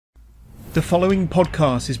The following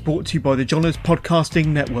podcast is brought to you by the Johners Podcasting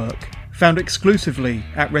Network, found exclusively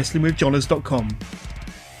at wrestlingwithjohners.com.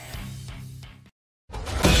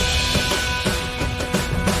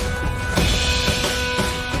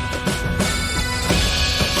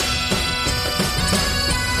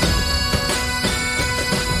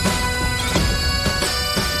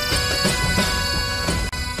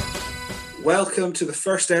 Welcome to the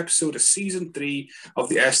first episode of Season 3 of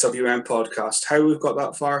the SWN Podcast. How we've got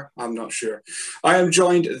that far, I'm not sure. I am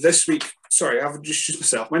joined this week, I haven't introduced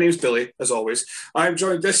myself. My name is Billy, as always. I am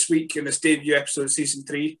joined this week in this debut episode of Season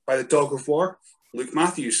 3 by the Dog of War, Luke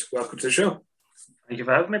Matthews. Welcome to the show. Thank you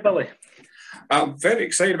for having me, Billy. I'm very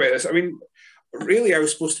excited about this. I mean, really, I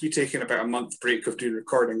was supposed to be taking about a month break of doing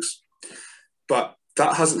recordings, but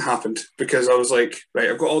that hasn't happened because I was like, right,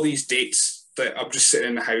 I've got all these dates that I'm just sitting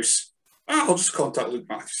in the house. I'll just contact Luke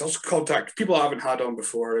Matthews. I'll just contact people I haven't had on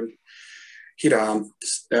before, and here I am.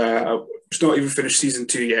 It's not even finished season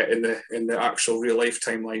 2 yet in the actual real life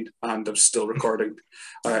timeline, and I'm still recording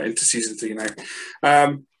into season 3 now.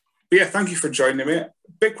 But yeah, thank you for joining me.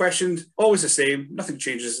 Big question, always the same. Nothing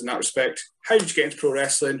changes in that respect. How did you get into pro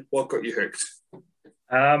wrestling? What got you hooked?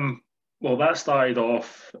 Well, that started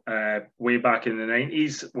off way back in the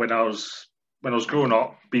 90s when I was growing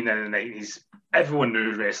up, being in the 90s. Everyone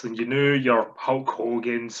knew wrestling. You knew your Hulk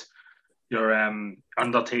Hogan's, your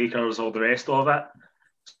Undertakers, all the rest of it.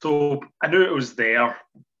 So I knew it was there.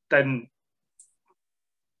 Didn't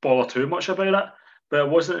bother too much about it. But it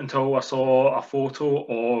wasn't until I saw a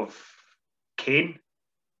photo of Kane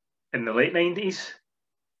in the late 90s.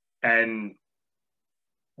 And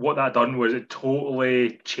what that done was it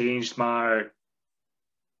totally changed how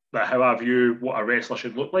I view what a wrestler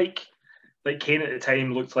should look like. Like Kane at the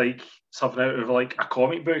time looked like something out of like a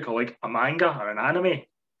comic book or like a manga or an anime,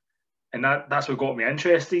 and that's what got me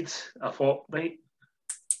interested. I thought, right,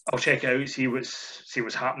 I'll check it out, see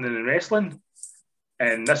what's happening in wrestling.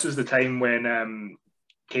 And this was the time when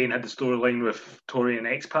Kane had the storyline with Tori and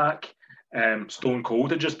X-Pac. Stone Cold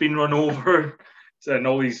had just been run over, and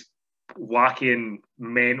all these wacky and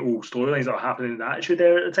mental storylines that were happening in the Attitude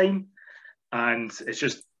Era at the time. And it's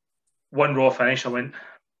just one Raw finish. I went,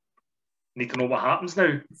 need to know what happens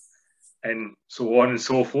now, and so on and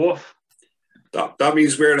so forth. That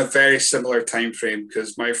means we're in a very similar time frame,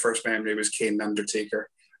 because my first memory was Kane and Undertaker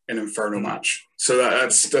in Inferno match. So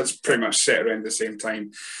that's pretty much set around the same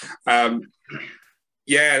time. That's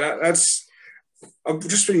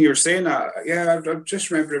just when you were saying that. Yeah, I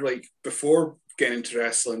just remember like before getting into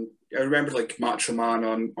wrestling, I remember like Macho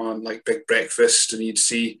Man on like Big Breakfast, and you'd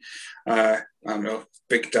see I don't know,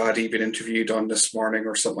 Big Daddy being interviewed on This Morning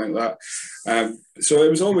or something like that. So it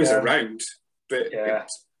was always around. But yeah,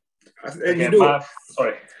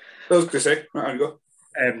 sorry, I was going to say, right, on you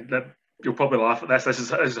go. You'll probably laugh at this. This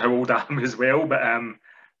is how old I am as well. But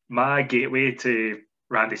my gateway to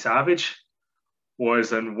Randy Savage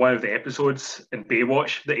was in one of the episodes in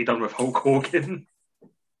Baywatch that he done with Hulk Hogan.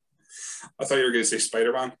 I thought you were going to say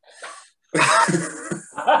Spider-Man.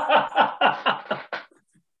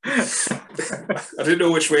 I didn't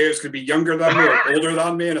know which way it was going to be, younger than me or older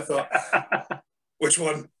than me, and I thought, which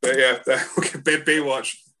one? But yeah, okay,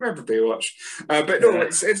 Baywatch. Remember Baywatch? But no,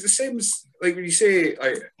 it's the same as like when you say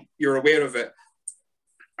like you're aware of it.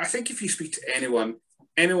 I think if you speak to anyone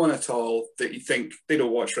at all that you think they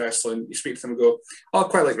don't watch wrestling, you speak to them and go, "Oh, I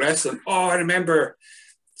quite like wrestling. Oh, I remember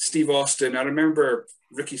Steve Austin. I remember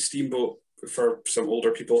Ricky Steamboat." For some older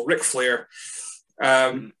people, Ric Flair.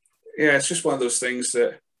 Yeah, it's just one of those things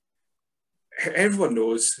that everyone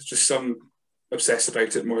knows. It's just some obsess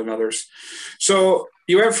about it more than others. So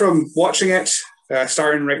you went from watching it,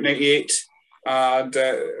 starting right 98, and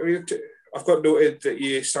I've got noted that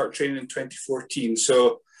you started training in 2014.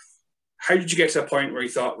 So how did you get to a point where you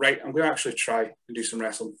thought, right, I'm going to actually try and do some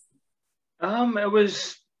wrestling? It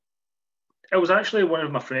was actually one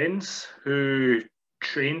of my friends who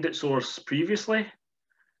trained at Source previously,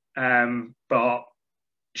 but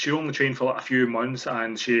she only trained for like a few months,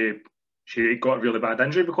 and she got a really bad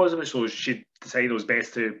injury because of it, so she decided it was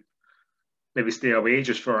best to maybe stay away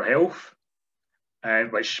just for her health,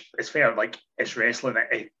 which is fair. Like, it's wrestling,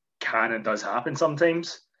 it can and does happen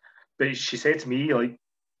sometimes. But she said to me, like,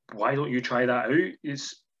 why don't you try that out?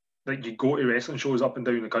 It's like you go to wrestling shows up and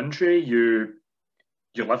down the country, you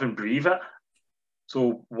live and breathe it,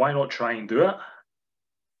 so why not try and do it?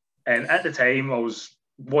 And at the time, I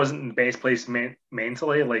wasn't in the best place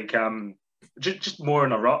mentally, like just more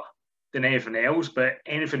in a rut than anything else. But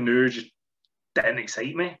anything new just didn't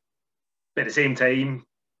excite me. But at the same time,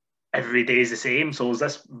 every day is the same, so it was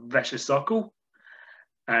this vicious circle.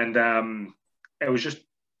 And it was just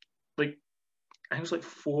like I think it was like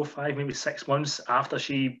 4 or 5, maybe 6 months after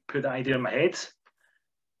she put the idea in my head.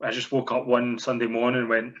 I just woke up one Sunday morning and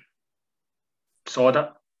went, sod it,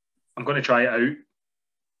 I'm going to try it out.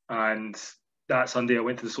 And that Sunday I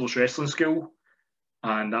went to the social wrestling school,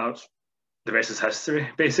 and the rest is history,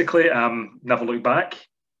 basically. Never looked back.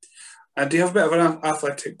 And do you have a bit of an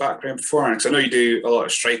athletic background beforehand? Because I know you do a lot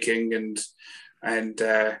of striking, and I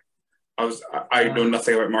know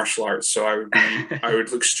nothing about martial arts, so I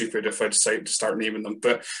would look stupid if I decided to start naming them.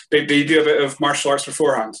 But do you do a bit of martial arts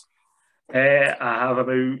beforehand? I have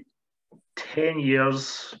about 10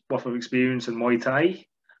 years worth of experience in Muay Thai.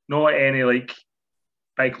 Not any like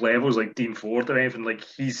big levels like Dean Ford or anything. Like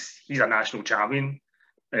he's a national champion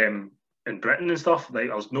in Britain and stuff. Like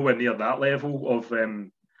I was nowhere near that level of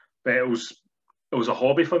but it was a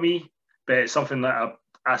hobby for me. But it's something that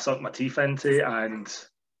I sunk my teeth into, and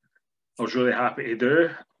I was really happy to do.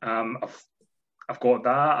 I've got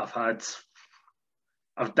that.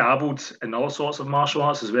 I've dabbled in all sorts of martial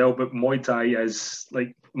arts as well, but Muay Thai is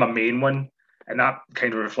like my main one, and that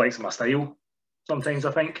kind of reflects my style sometimes,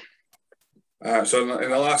 I think. So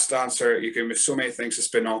in the last answer, you gave me so many things to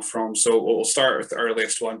spin off from. So we'll start with the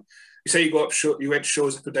earliest one. You say you you went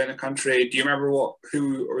shows up and down the country. Do you remember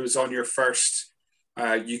who was on your first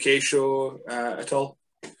UK show at all?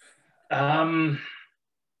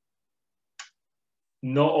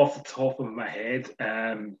 Not off the top of my head.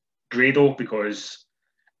 Grado, because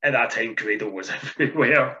at that time Grado was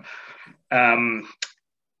everywhere. Trying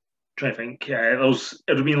to think. It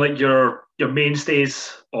would have been like your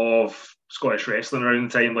mainstays of Scottish wrestling around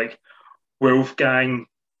the time, like Wolfgang,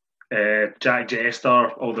 Jack Jester,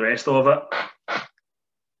 all the rest of it.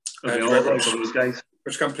 Do you remember those guys.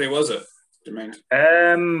 Which company was it? Do you mind?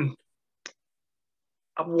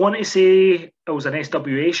 I want to say it was an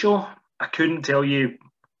SWA show. I couldn't tell you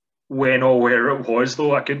when or where it was,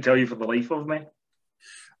 though. I couldn't tell you for the life of me.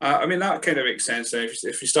 I mean, that kind of makes sense.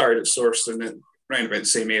 If you started at Source and around about the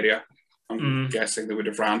same area, I'm guessing they would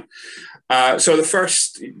have ran. So the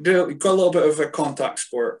first, you got a little bit of a contact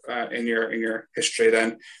sport in your history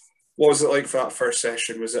then. What was it like for that first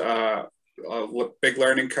session? Was it a big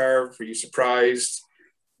learning curve? Were you surprised?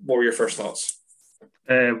 What were your first thoughts?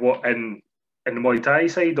 What in the Muay Thai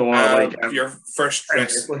side, or your first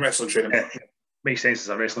wrestling training? Makes sense as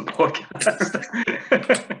a wrestling podcast.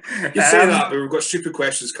 You say that, but we've got stupid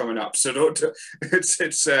questions coming up, so don't.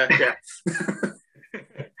 It's yeah.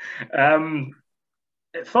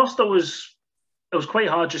 At first, it was quite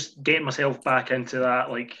hard just getting myself back into that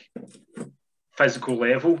like physical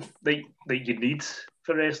level that you need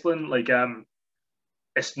for wrestling. Like,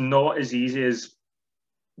 it's not as easy as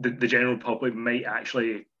the general public might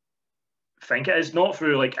actually think it is. Not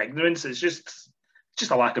through like ignorance. It's just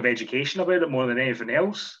a lack of education about it more than anything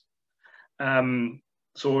else.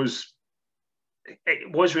 So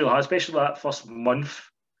it was really hard, especially that first month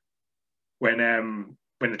when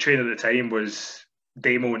the trainer at the time was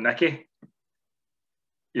Damo and Nikki.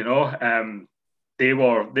 You know, they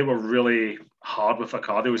were really hard with her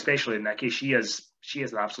cardio, especially Nikki. She is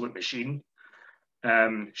an absolute machine.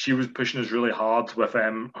 She was pushing us really hard with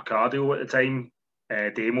her cardio at the time.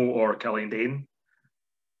 Damo or Killian Dane.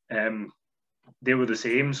 They were the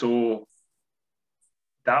same, so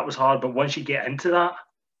that was hard. But once you get into that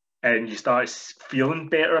and you start feeling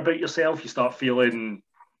better about yourself, you start feeling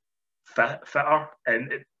fitter,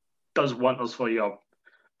 and it does wonders for your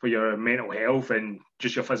mental health and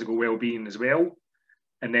just your physical well-being as well.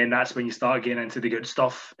 And then that's when you start getting into the good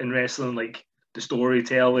stuff in wrestling, like the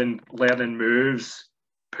storytelling, learning moves,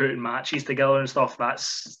 putting matches together and stuff.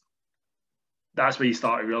 That's where you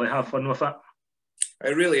start to really have fun with it.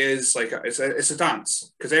 It really is like it's a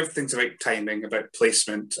dance, because everything's about timing, about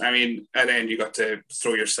placement. I mean, and then you got to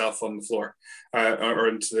throw yourself on the floor or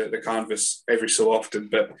into the canvas every so often.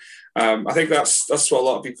 But I think that's what a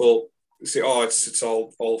lot of people say. Oh, it's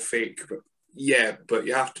all fake. But yeah, but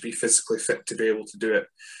you have to be physically fit to be able to do it.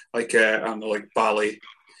 Like I don't know, like ballet,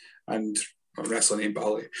 and wrestling ain't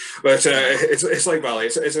ballet, but it's like ballet.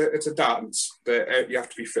 It's a dance that you have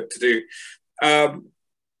to be fit to do.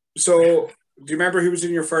 So. Do you remember who was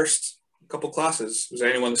in your first couple classes? Was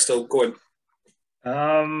there anyone still going?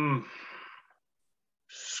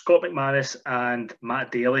 Scott McManus and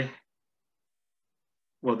Matt Daly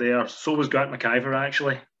were there. So was Grant McIver,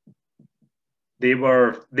 actually. They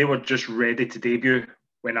were just ready to debut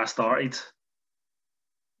when I started.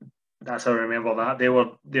 That's how I remember that. They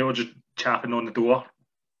were just chapping on the door,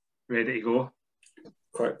 ready to go.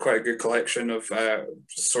 Quite a good collection of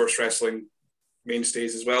Source Wrestling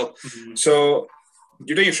mainstays as well. Mm-hmm. So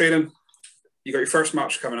you're doing your training, you got your first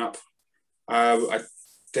match coming up. I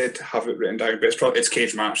did have it written down, but it's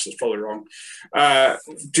cage match, so it's probably wrong.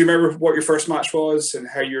 Do you remember what your first match was and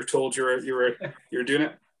how you were told you were doing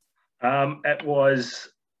it? It was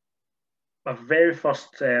my very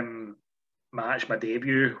first match. My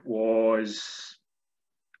debut was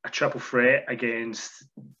a triple threat against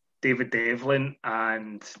David Devlin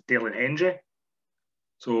and Dalen Hendry.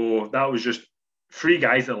 So that was just three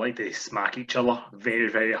guys that like to smack each other very,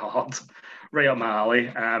 very hard, right up my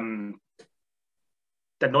alley.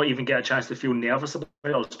 Did not even get a chance to feel nervous about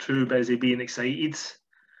it. I was too busy being excited,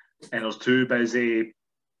 and I was too busy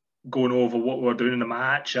going over what we were doing in the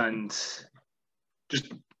match, and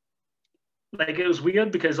just like it was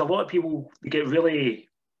weird because a lot of people get really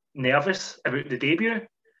nervous about the debut,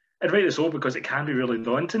 and rightly so because it can be really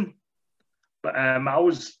daunting. But I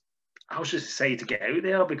was just excited to get out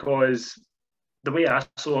there because the way I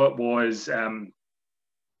saw it was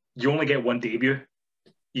you only get one debut.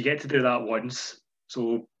 You get to do that once.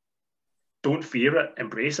 So don't fear it,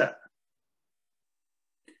 embrace it.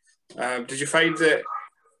 Did you find that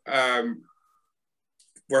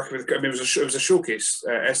working with, it was a showcase,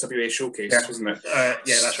 SWA showcase, wasn't it? Yeah,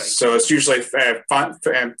 that's right. So it's usually friends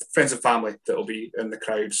and family that will be in the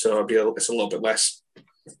crowd. So it's a little bit less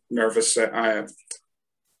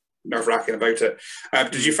nerve-wracking about it.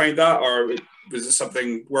 Did you find that, or was it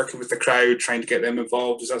something working with the crowd, trying to get them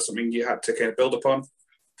involved? Is that something you had to kind of build upon?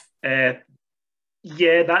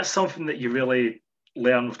 Yeah, that's something that you really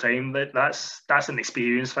learn with time. That's an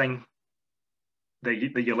experience thing that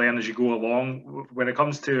you learn as you go along. When it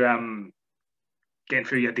comes to getting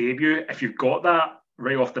through your debut, if you've got that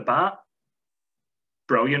right off the bat,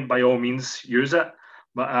 brilliant. By all means, use it.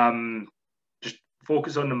 But just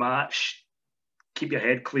focus on the match, keep your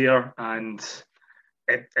head clear, and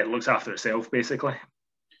it looks after itself, basically.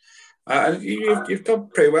 You've done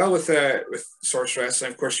pretty well with Source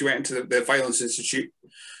Wrestling. Of course, you went into the Violence Institute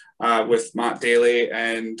with Matt Daly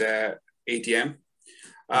and ADM.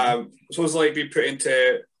 So it was like being put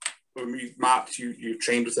into Matt. You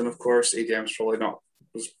trained with him, of course. ADM's probably not.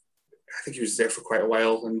 I think he was there for quite a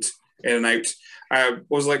while and in and out.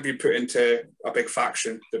 What was it like being put into a big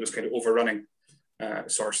faction that was kind of overrunning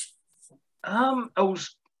Source? It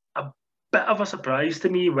was a bit of a surprise to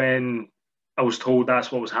me when I was told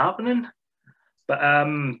that's what was happening, but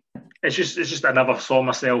it's just I never saw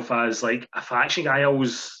myself as like a faction guy. I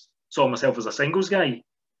always saw myself as a singles guy,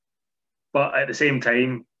 but at the same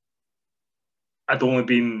time, I'd only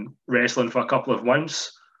been wrestling for a couple of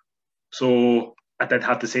months, so I did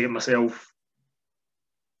have to say to myself,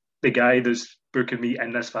 the guy that's booking me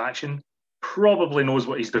in this faction probably knows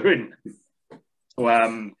what he's doing. So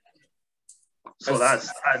I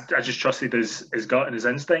just trusted his gut and his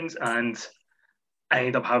instincts, and I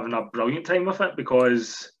ended up having a brilliant time with it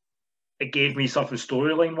because it gave me something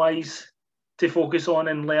storyline-wise to focus on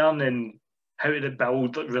and learn, and how to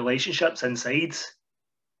build relationships inside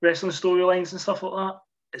wrestling storylines and stuff like that.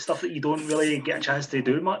 It's stuff that you don't really get a chance to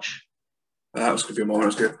do much. That was going to be a moment I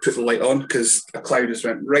was going to put the light on because a cloud just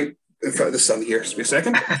went right in front of the sun here. Just be a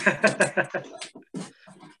second.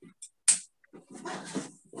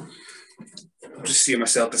 I'm just seeing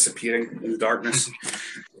myself disappearing in the darkness.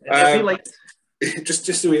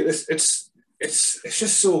 Just the way it's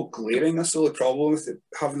just so glaring. That's the only problem with it,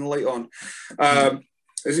 having the light on.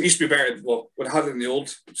 It used to be better. Well, when I had it in the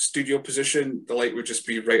old studio position, the light would just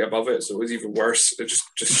be right above it, so it was even worse. It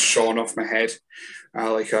just shone off my head,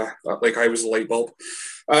 like I was a light bulb.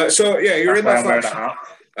 So yeah, you're in that faction.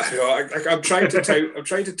 I'm trying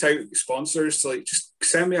to tout sponsors to like just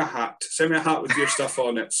send me a hat with your stuff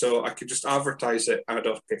on it, so I could just advertise it and I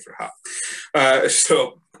don't have to pay for a hat.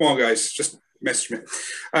 So come on, guys, just message me.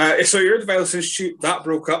 So you're at the Violence Institute. That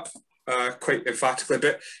broke up quite emphatically,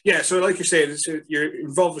 but yeah. So like you're saying, you're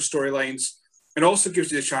involved with storylines, and also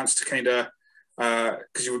gives you the chance to kind of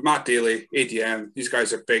because you're with Matt Daly, ADM. These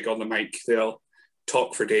guys are big on the mic. They'll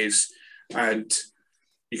talk for days, and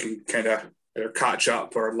you can kind of either catch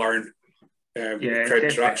up or learn crowd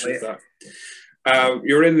interaction with that.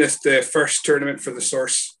 You're in the first tournament for the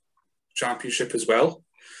Source Championship as well.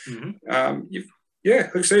 Mm-hmm.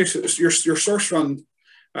 Like I say, your Source run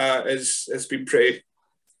has been pretty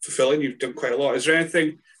fulfilling. You've done quite a lot. Is there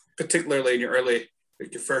anything particularly in your early,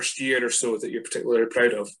 like your first year or so, that you're particularly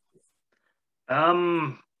proud of?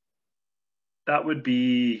 That would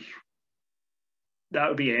be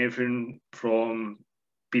anything from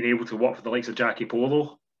being able to work for the likes of Jackie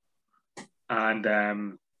Polo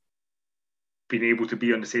and being able to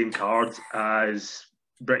be on the same card as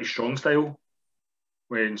British Strong Style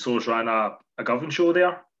when Source ran a Govan show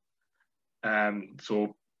there.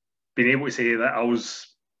 So being able to say that I was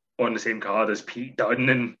on the same card as Pete Dunne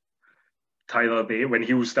and Tyler Bate when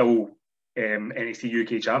he was still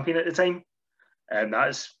NXT UK champion at the time, and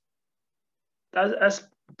that's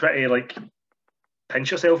pretty like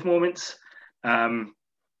pinch yourself moments.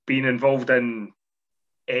 Being involved in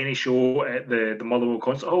any show at the Motherwell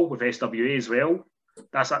Concert Hall with SWA as well,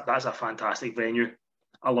 that's a fantastic venue.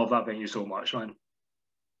 I love that venue so much, man.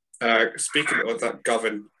 Speaking of that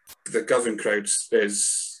Govan, the Govan crowds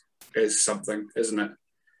is something, isn't it?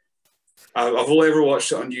 I've only ever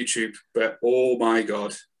watched it on YouTube, but oh my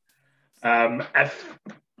god!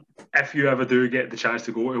 If you ever do get the chance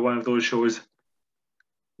to go to one of those shows,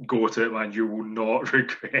 go to it, man. You will not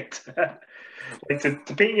regret it. Like to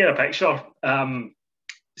paint you a picture,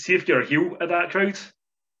 see if you're a heel at that crowd.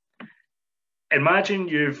 Imagine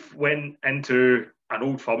you've went into an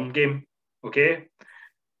Old Firm game, okay?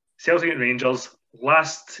 Celtic and Rangers,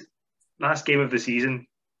 last game of the season,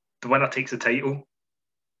 the winner takes the title.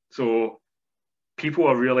 So people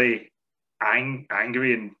are really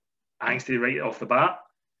angry and angsty right off the bat.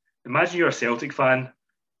 Imagine you're a Celtic fan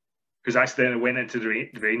who's accidentally went into the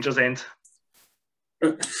Rangers end.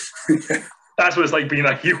 That's what it's like being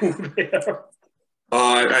a heel there.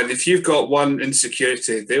 And if you've got one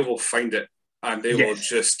insecurity, they will find it and they will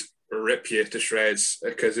just rip you to shreds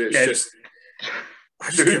because it's just.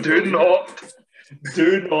 Do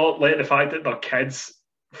not let the fact that their kids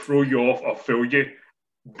throw you off or fool you.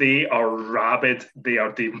 They are rabid. They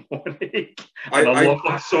are demonic. And I love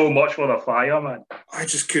them so much for the fire, man. I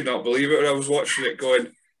just could not believe it when I was watching it going,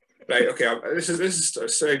 right, okay, this is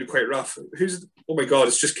sounding quite rough. Oh my God,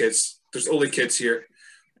 it's just kids. There's only kids here.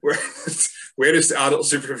 Where is the adult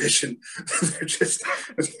supervision? they're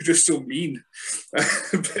just so mean.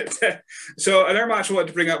 So another match I wanted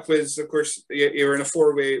to bring up was, of course, you were in a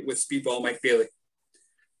 4-way with Speedball Mike Bailey.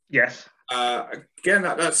 Yes. Again,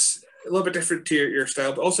 that's a little bit different to your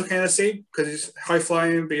style, but also kind of the same because he's high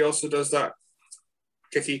flying, but he also does that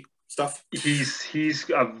kicky stuff. He's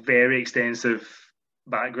got a very extensive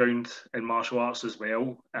background in martial arts as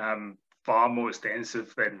well, far more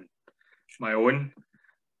extensive than my own,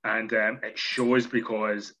 and it shows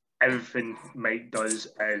because everything Mike does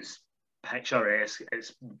is picturesque.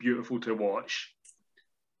 It's beautiful to watch.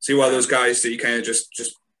 See, one of those guys that you kind of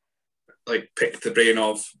just like pick the brain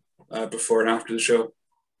of before and after the show.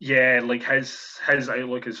 Yeah, like his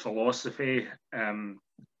outlook, his philosophy,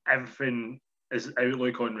 everything, his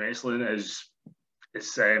outlook on wrestling is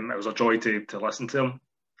it was a joy to listen to him.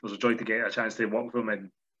 It was a joy to get a chance to work with him and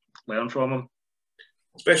learn from him.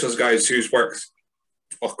 Especially as guys who's worked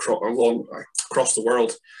across the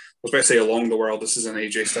world. I was about to say along the world. This is an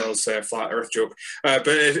AJ Styles flat Earth joke, but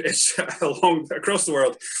it's across the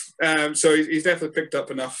world. So he's definitely picked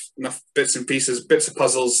up enough bits and pieces, bits of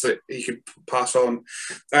puzzles that he could pass on.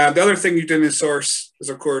 The other thing you did in Source is,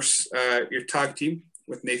 of course, your tag team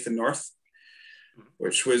with Nathan North,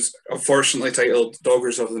 which was unfortunately titled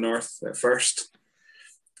Doggers of the North at first.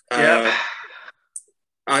 Yeah.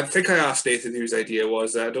 I think I asked Nathan whose idea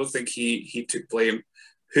was that. I don't think he took blame.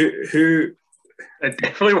 Who? It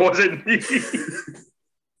definitely wasn't me.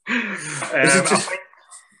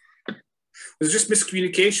 Was it just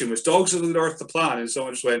miscommunication? Was Dogs of the North the plan? And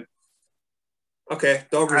someone just went, okay,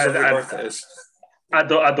 Doggers of the North it is. I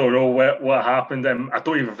don't know what happened. I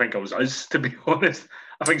don't even think it was us, to be honest.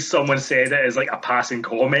 I think someone said it as like a passing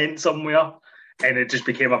comment somewhere, and it just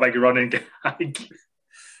became a big running gag.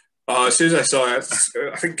 As soon as I saw it,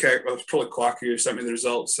 I think it was probably Quacky who sent me the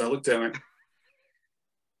results. So I looked at it and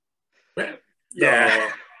went,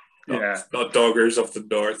 not Doggers of the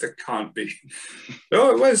North. It can't be.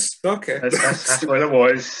 No, it was. Okay. That's what it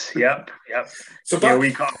was. Yep. So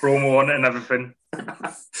we got a promo on it and everything.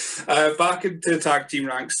 Back into tag team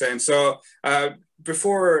ranks then. So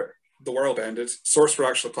before the world ended, Source were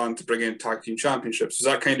actually planning to bring in tag team championships. Was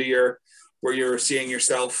that kind of where you're seeing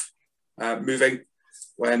yourself moving?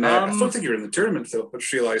 When I don't think you were in the tournament though. I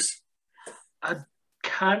just realised. I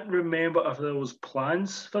can't remember if there was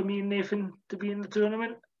plans for me and Nathan to be in the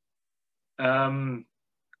tournament.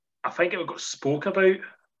 I think it got spoke about,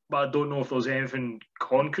 but I don't know if there was anything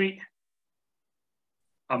concrete.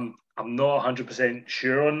 I'm not 100%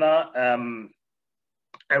 sure on that.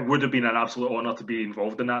 It would have been an absolute honour to be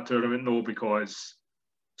involved in that tournament though, because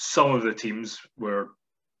some of the teams were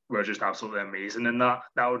just absolutely amazing in that.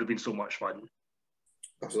 That would have been so much fun.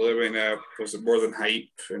 Absolutely. I mean, was it More Than Hype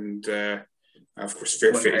and of course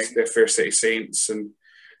Fair City Saints, and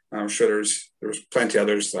I'm sure there was plenty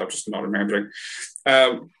others that I'm just not remembering.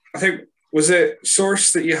 I think, was it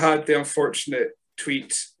Source that you had the unfortunate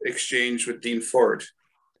tweet exchange with Dean Ford?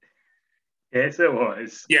 Yes, it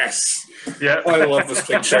was. Yes. Yeah. I love this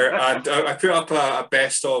picture. And I put up a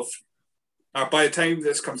best of By the time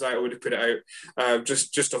this comes out, I would have put it out.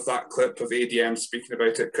 Just of that clip of ADM speaking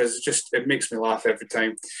about it, because it makes me laugh every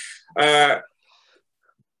time.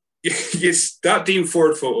 Yes, that Dean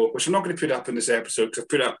Ford photo, which I'm not going to put up in this episode because I've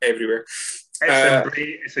put it up everywhere.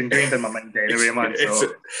 It's ingrained in my mind anyway, man.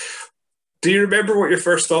 So. Do you remember what your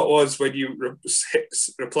first thought was when you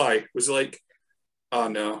reply? Was it like, oh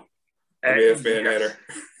no, I may have been an error?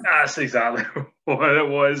 That's exactly what it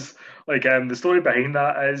was. Like, the story behind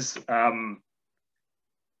that is,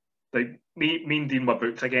 like me and Dean were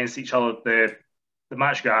booked against each other. The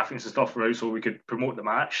match graphics and stuff were out, so we could promote the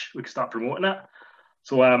match. We could start promoting it.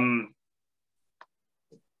 So I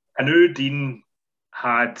knew Dean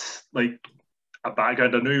had like a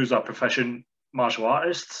background. I knew he was a proficient martial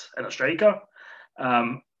artist and a striker.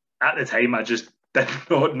 At the time, I just did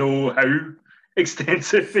not know how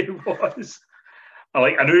extensive he was.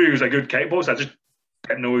 I knew he was a good kickboxer. I just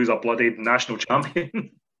didn't know he was a bloody national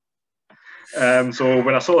champion. So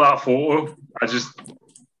when I saw that photo, I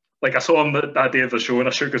saw him that day of the show, and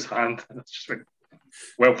I shook his hand. And I just went,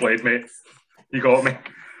 "Well played, mate. You got me."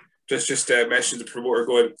 Just messaged the promoter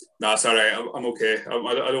going, "Nah, it's all right. I'm okay. I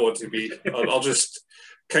don't want to be. I'll just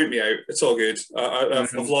count me out. It's all good.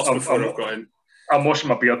 I've lost before I've got in." I'm washing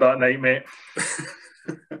my beard that night, mate.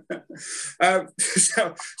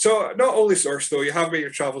 So not only Source, though, you have made your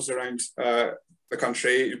travels around the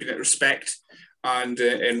country. You've been at Respect and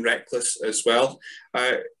in Reckless as well.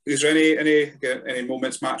 Is there any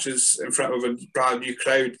moments, matches in front of a brand new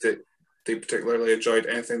crowd that they particularly enjoyed?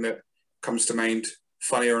 Anything that comes to mind,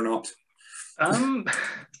 funny or not? The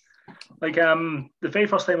very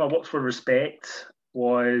first time I worked for Respect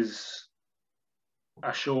was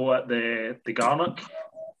a show at the Garnock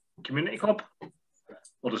Community Club,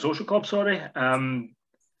 or the Social Club, sorry.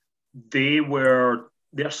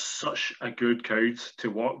 They're such a good crowd to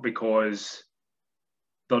work because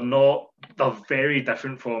they're very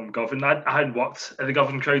different from Govan. I hadn't worked at the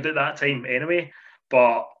Govan crowd at that time anyway,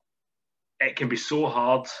 but it can be so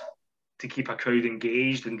hard to keep a crowd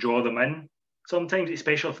engaged and draw them in sometimes,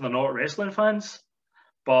 especially if they're not wrestling fans.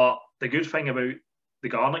 But the good thing about the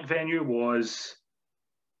Garnock venue was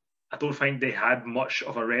I don't think they had much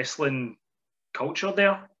of a wrestling culture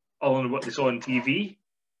there, other than what they saw on TV.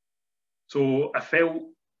 So it felt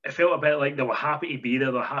a bit like they were happy to be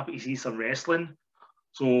there. They were happy to see some wrestling.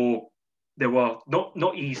 So they were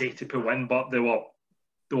not easy to pull in, but they were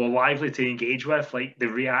lively to engage with. Like, they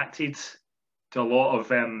reacted to a lot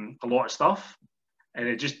of stuff, and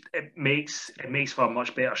it makes for a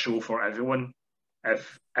much better show for everyone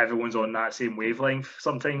if everyone's on that same wavelength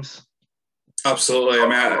sometimes. Absolutely. I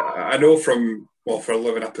mean, I know from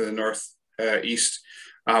living up in the north east.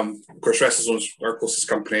 Of course, WrestleZone's our closest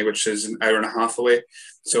company, which is an hour and a half away.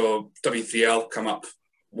 So W3L come up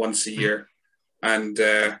once a year, and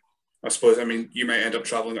I suppose, I mean, you might end up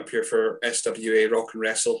travelling up here for SWA Rock and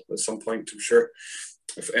Wrestle at some point, I'm sure,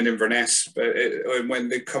 in Inverness. But when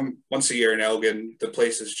they come once a year in Elgin, the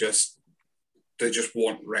place is they just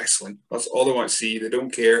want wrestling. That's all they want to see. They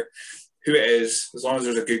don't care who it is, as long as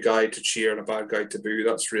there's a good guy to cheer and a bad guy to boo.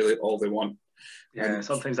 That's really all they want. Yeah,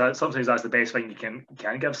 sometimes that's the best thing you can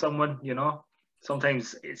give someone. You know,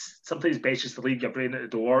 sometimes it's best just to leave your brain at the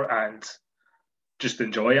door and just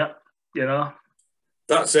enjoy it. You know,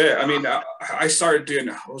 that's it. I mean, I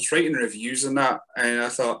was writing reviews and that, and I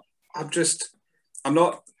thought I'm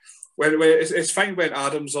not. When it's fine when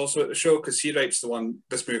Adam's also at the show because he writes the one.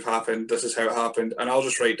 This move happened. This is how it happened, and I'll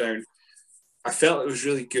just write down. I felt it was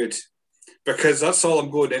really good. Because that's all I'm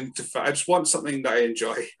going into. I just want something that I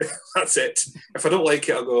enjoy. That's it. If I don't like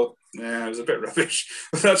it, I'll go, nah, it was a bit rubbish.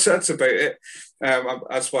 But that's about it.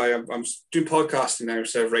 That's why I'm doing podcasting now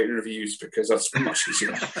instead of writing reviews, because that's much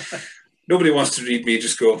easier. Nobody wants to read me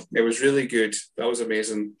just go, it was really good. That was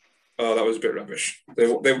amazing. Oh, that was a bit rubbish. They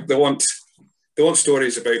want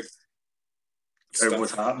stories about stuff.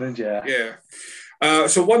 What's happening, yeah. Yeah.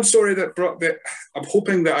 So one story that I'm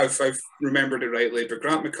hoping that I've remembered it rightly, but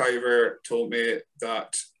Grant McIver told me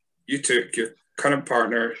that you took your current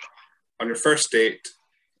partner on your first date.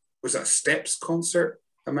 Was that a Steps concert?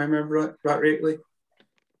 Am I remember that rightly?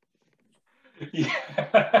 Yeah.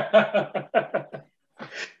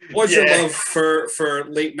 What's your love for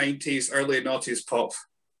late 90s, early 90s pop?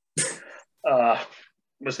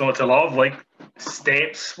 It's not to love. Like,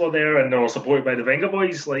 Steps were there and they were supported by the Venga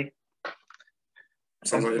Boys. Like,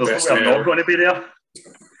 sounds like the there's best no way I'm ever. not going to be there.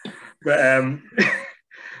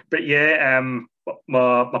 But yeah,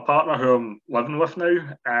 my partner who I'm living with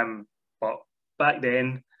now, but back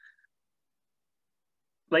then,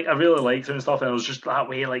 like, I really liked her and stuff, and I was just that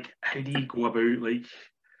way, like, how do you go about, like,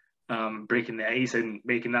 breaking the ice and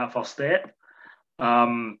making that first step?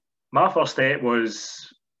 My first step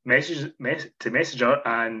was message her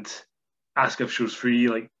and ask if she was free,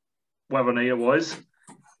 like whatever night it was.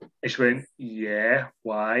 And she went, yeah,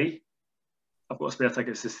 why? I've got spare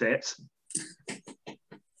tickets to Steps.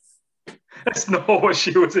 That's not what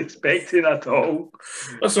she was expecting at all.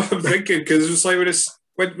 That's what I'm thinking, because it's like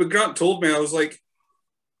when Grant told me, I was like,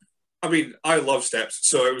 I mean, I love Steps,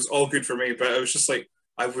 so it was all good for me, but it was just like,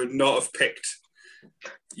 I would not have picked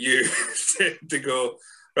you to go,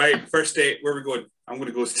 right, first date, where are we going? I'm going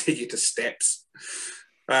to go take you to Steps.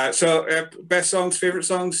 Best songs, favourite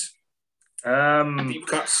songs? Deep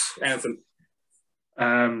cuts, anything?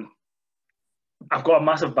 I've got a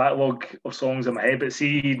massive backlog of songs in my head, but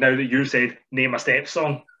see, now that you said name a Steps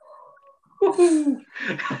song.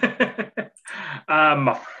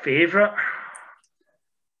 My favourite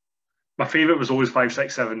was always 5,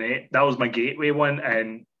 6, 7, 8. That was my gateway one,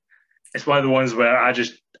 and it's one of the ones where I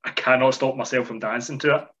cannot stop myself from dancing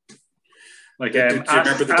to it. Like, do you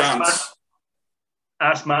remember the dance?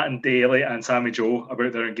 Ask Matt and Daly and Sammy Joe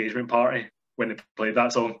about their engagement party when they played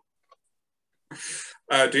that song.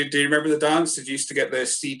 Do you remember the dance? Did you used to get the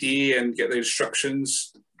CD and get the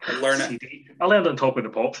instructions and learn CD. It? I learned on Top of the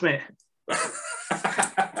Pops, mate.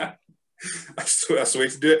 That's the way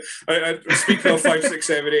to do it. Speaking of 5, 6,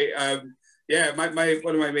 7, 8, yeah, my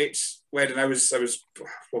one of my mates' wedding, I was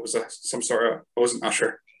what was that? Some sort of, I wasn't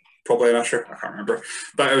usher, probably an usher, I can't remember,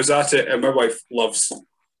 but I was at it, and my wife loves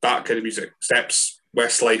that kind of music, Steps,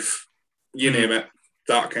 Westlife, you name it,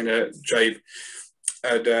 that kind of jive,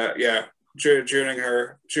 and yeah,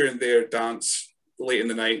 during their dance late in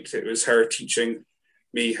the night, it was her teaching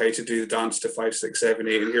me how to do the dance to 5, 6, 7,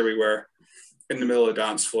 8, and here we were in the middle of the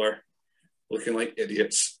dance floor, looking like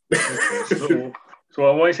idiots. So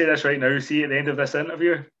I want to say this right now. See, at the end of this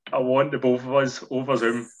interview, I want the both of us over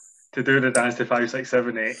Zoom to do the dance to 5, 6,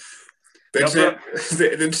 7, 8.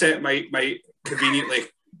 The internet might conveniently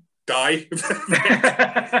die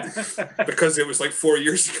because it was like 4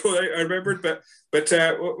 years ago. I remembered, but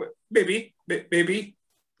maybe.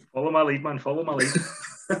 Follow my lead, man. Follow my lead.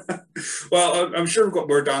 Well, I'm sure we've got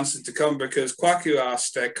more dancing to come, because Kwaku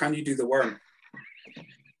asked, "Can you do the worm?"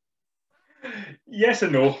 Yes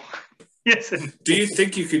and no. Yes. And do you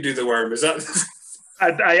think you could do the worm? Is that?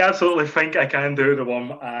 I absolutely think I can do the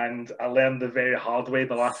worm, and I learned the very hard way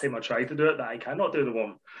the last time I tried to do it that I cannot do the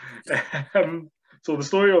worm. So the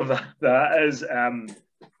story of that is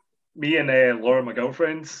me and Laura, my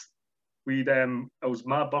girlfriend, it was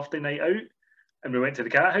my birthday night out, and we went to the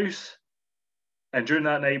cat house, and during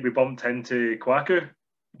that night we bumped into Kwaku,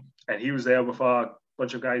 and he was there with a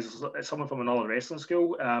bunch of guys, someone from another wrestling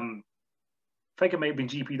school. I think it might have been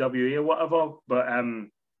GPWA or whatever, but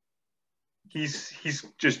he's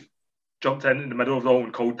just jumped in the middle of it all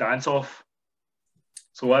and called dance off.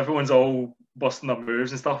 So everyone's all busting their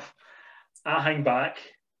moves and stuff. I hang back,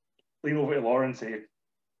 lean over to Laura and say,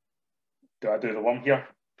 "Do I do the worm here?"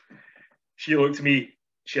 She looked at me.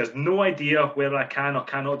 She has no idea whether I can or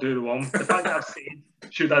cannot do the worm. The fact that I've said,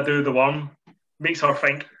 "Should I do the worm?" makes her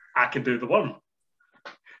think I can do the worm.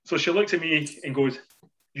 So she looks at me and goes,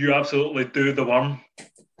 "You absolutely do the worm."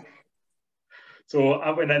 So I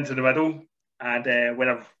went into the middle, and when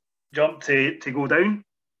I've jumped to go down,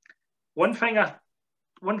 one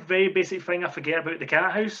very basic thing I forget about the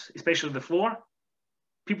cat house, especially the floor,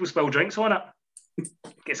 people spill drinks on it. It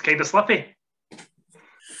gets kind of slippy.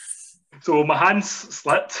 So my hands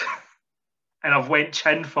slipped, and I've went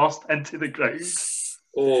chin first into the ground.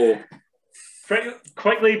 Oh. Pretty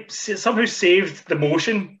quickly, somehow saved the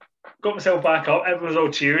motion. Got myself back up. Everyone was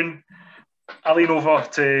all cheering. I lean over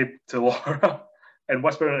to Laura and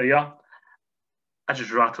whisper in her ear, "I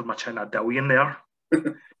just rattled my chin a billion there."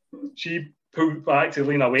 She pulled back to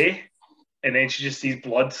lean away, and then she just sees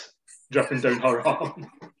blood dripping down her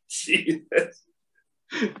arm. Jesus.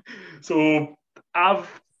 So I've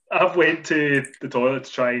went to the toilet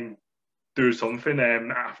to try and do something.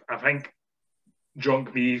 I think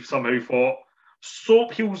drunk me somehow thought,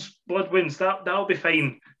 soap heals blood wounds, that'll be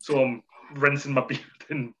fine. So I'm rinsing my beard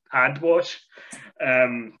in hand wash.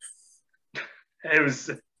 It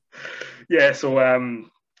was, yeah, so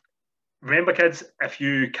remember, kids, if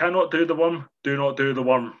you cannot do the worm, do not do the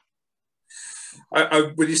worm.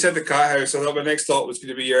 When you said the cat house, I thought my next thought was going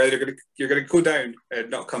to be you're going to go down and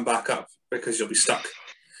not come back up because you'll be stuck.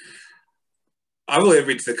 I've only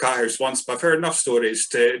been to the cat house once, but I've heard enough stories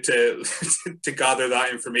to gather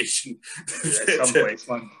that information. Yeah, someplace,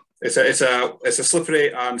 man. It's a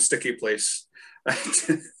slippery and sticky place.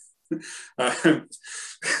 Um,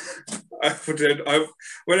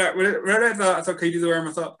 when I read that, I thought, can you do the worm?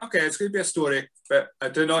 I thought, okay, it's going to be a story, but I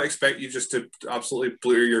did not expect you just to absolutely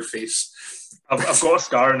blur your face. I've got a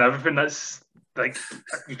scar and everything. That's like,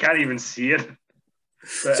 you can't even see it.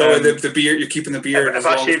 But, so the beard, you're keeping the beard if as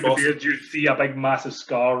I long as shaved the possible. beard, you'd see a big massive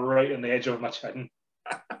scar right on the edge of my chin.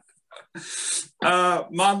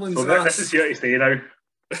 Manlin's so this is here to stay now.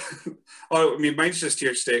 Oh, I mean, mine's just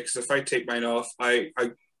here to stay, because if I take mine off,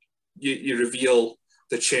 you reveal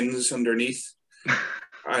the chins underneath,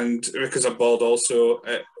 and because I'm bald also,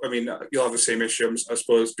 I mean, you'll have the same issue, I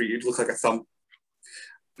suppose, but you'd look like a thumb,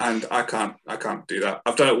 and I can't do that.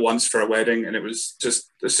 I've done it once for a wedding, and it was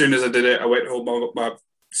just, as soon as I did it, I went home, my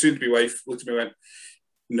soon-to-be wife looked at me and went,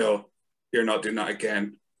 no, you're not doing that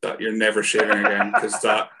again, that you're never shaving again, because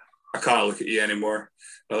that, I can't look at you anymore.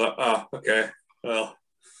 I thought, oh, okay, well,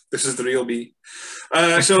 this is the real me.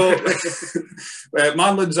 So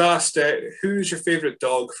Manlin's asked, who's your favourite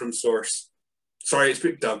dog from Source? Sorry, it's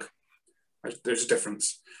Doug. There's a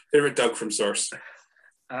difference. Favourite Doug from Source.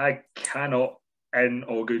 I cannot, in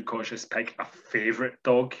all good conscience, pick a favourite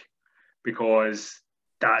dog, because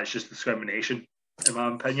that is just discrimination, in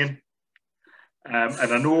my opinion. And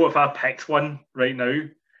I know if I picked one right now,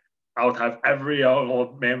 I would have every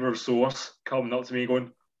other member of Source coming up to me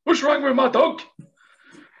going, "What's wrong with my dog?"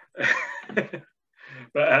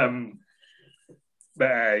 but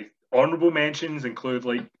honourable mentions include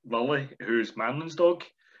like Lily, who's Manlin's dog.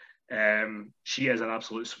 She is an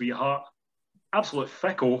absolute sweetheart, absolute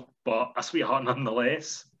fickle, but a sweetheart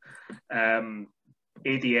nonetheless.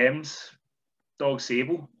 ADM's dog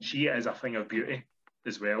Sable, she is a thing of beauty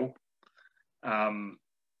as well. Who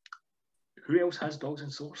else has dogs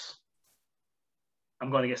in Source? I'm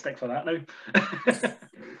going to get stick for that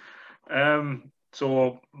now.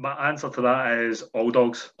 So my answer to that is all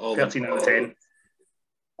dogs. 13 out of 10.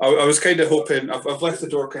 I was kind of hoping, I've left the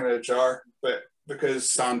door kind of ajar, but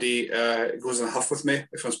because Sandy goes in a huff with me,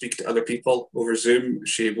 if I'm speaking to other people over Zoom,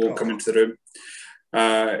 she won't come into the room.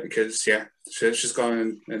 Because, she's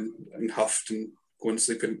gone and huffed and going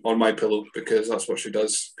sleeping on my pillow, because that's what she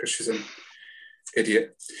does, because she's an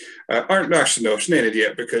idiot. She's not an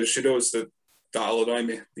idiot, because she knows that that'll annoy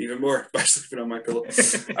me even more by sleeping on my pillow.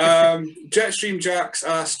 Jetstream Jax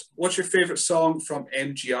asked, what's your favourite song from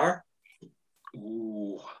MGR?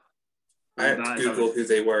 Ooh. I had to Google who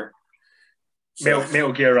they were. So,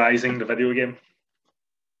 Metal Gear Rising, the video game.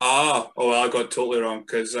 I got totally wrong,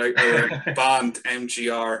 because I banned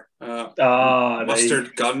MGR.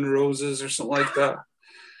 Mustard Gun Roses or something like that.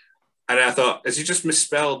 And I thought, is he just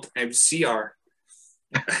misspelled MCR?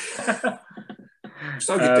 It's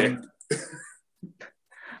not a good day.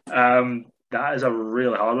 That is a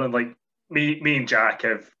really hard one. Like me and Jack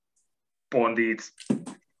have bonded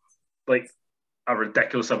like a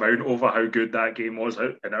ridiculous amount over how good that game was,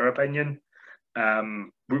 in our opinion.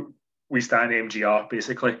 We stand MGR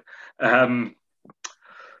basically. My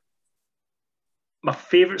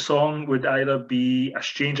favourite song would either be "A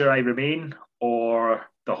Stranger I Remain" or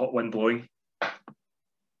 "The Hot Wind Blowing."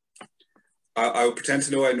 I'll pretend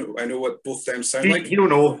to know. I know what both of them sound like. He'll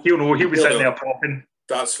know. He'll be sitting there popping.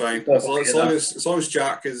 That's fine. As long as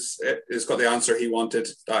Jack is got the answer he wanted,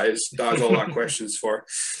 that is all that question's for.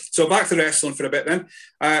 So back to wrestling for a bit then.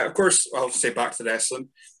 Of course, I'll say back to wrestling.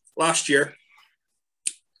 Last year,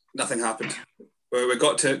 nothing happened. We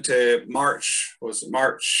got to March. Was it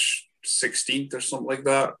March 16th or something like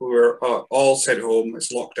that? We were all sent home.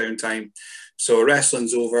 It's lockdown time, so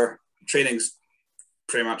wrestling's over. Training's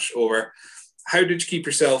pretty much over. How did you keep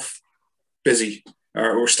yourself busy?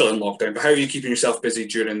 Or we're still in lockdown, but how are you keeping yourself busy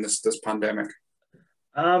during this pandemic?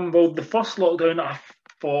 Well, the first lockdown I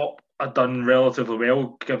thought I'd done relatively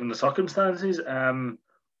well given the circumstances. Me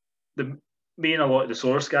and a lot of the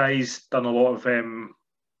Source guys done a lot of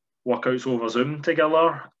workouts over Zoom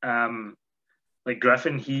together. Like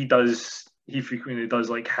Griffin, he frequently does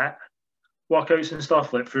like HIIT workouts and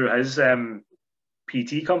stuff, like through his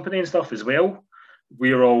PT company and stuff as well.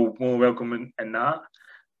 We're all more welcome in that.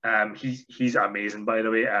 He's amazing, by the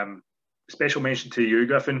way. Special mention to you,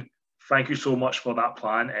 Griffin. Thank you so much for that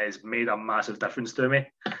plan. It has made a massive difference to me.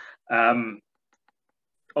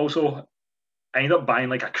 Also, I ended up buying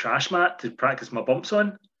like a crash mat to practice my bumps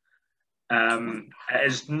on. It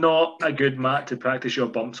is not a good mat to practice your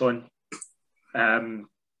bumps on.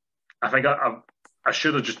 I think I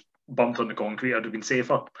should have just bumped on the concrete. I'd have been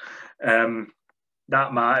safer.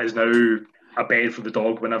 That mat is now a bed for the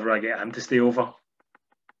dog whenever I get him to stay over.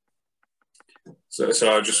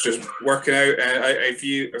 So just working out. Have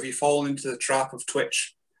you fallen into the trap of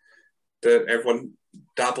Twitch that everyone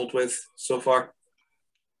dabbled with so far?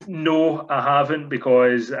 No, I haven't,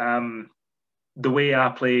 because the way I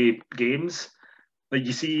play games, like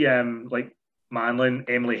you see, like Manlin,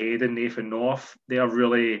 Emily Hayden, Nathan North, they're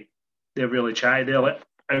really chatty. They're like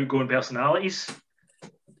outgoing personalities,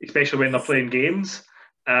 especially when they're playing games.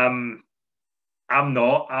 I'm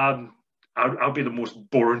not. I'll be the most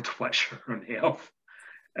boring twitcher on earth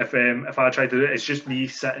if I try to do it. It's just me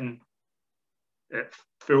sitting at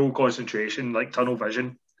full concentration, like tunnel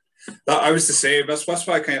vision. I was the same. That's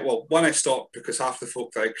why one, I stopped because half the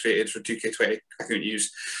folk that I created for 2K20 I couldn't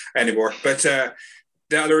use anymore. But the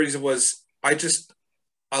other reason was I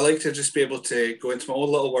like to just be able to go into my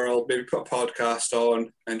own little world, maybe put a podcast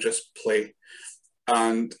on and just play.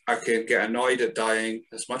 And I can get annoyed at dying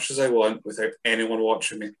as much as I want without anyone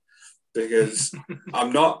watching me. Because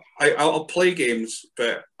I'll play games,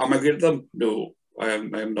 but am I good at them? No,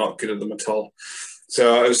 I'm not good at them at all.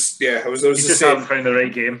 So I was You just haven't found the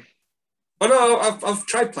right game. Oh no, I've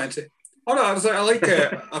tried plenty. Oh no, I like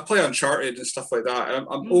it. I play Uncharted and stuff like that.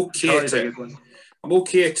 I'm okay at it. I'm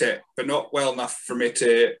okay at it, but not well enough for me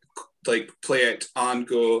to like play it and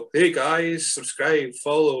go, "Hey guys, subscribe,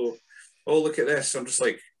 follow. Oh, look at this." I'm just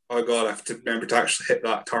like, "Oh god, I have to remember to actually hit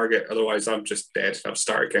that target. Otherwise, I'm just dead. I have to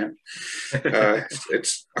start again." I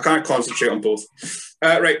can't concentrate on both.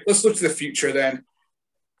 Right, let's look to the future then.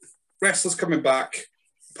 Wrestlers coming back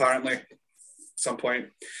apparently at some point.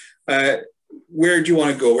 Where do you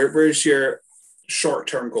want to go? Where's your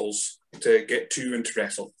short-term goals to get to and to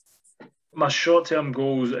wrestle? My short-term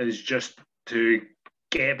goals is just to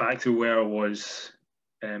get back to where I was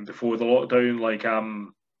before the lockdown. Like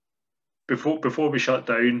before we shut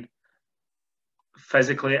down,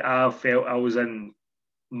 physically, I felt I was in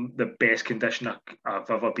the best condition I've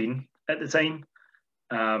ever been at the time.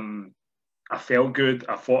 I felt good.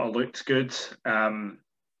 I thought I looked good.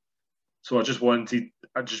 So I just wanted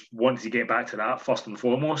to get back to that first and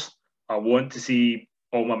foremost. I want to see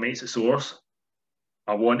all my mates at Source.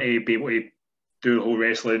 I want to be able to do the whole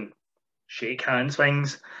wrestling, shake hands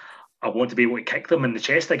things. I want to be able to kick them in the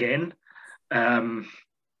chest again.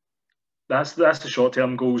 That's the short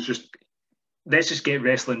term goals. Let's just get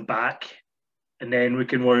wrestling back, and then we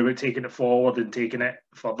can worry about taking it forward and taking it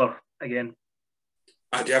further again.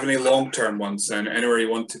 Do you have any long term ones then? Anywhere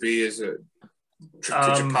you want to be? Is it trip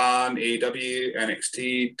to Japan, AEW,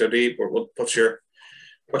 NXT, WWE? What's your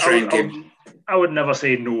end game? I would never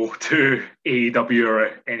say no to AEW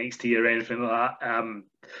or NXT or anything like that.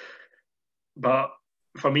 But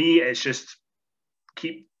for me, it's just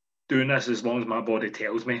keep doing this as long as my body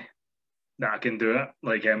tells me that I can do it.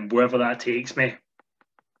 Like wherever that takes me,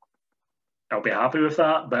 I'll be happy with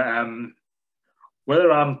that. But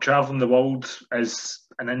whether I'm traveling the world as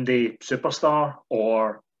an indie superstar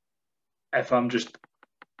or if I'm just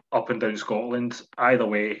up and down Scotland, either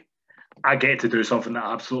way, I get to do something that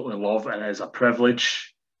I absolutely love, and it's a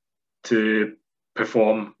privilege to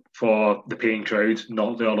perform for the paying crowd,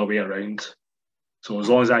 not the other way around. So as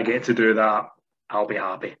long as I get to do that, I'll be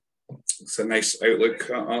happy. It's a nice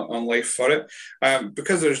outlook on life for it.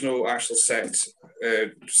 Because there's no actual set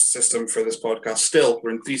system for this podcast, still,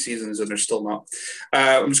 we're in 3 seasons and there's still not.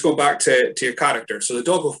 I'm just going back to your character. So the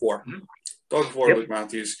Dog of War. Mm-hmm. Dog of War, yep. Luke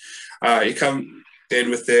Matthews. You come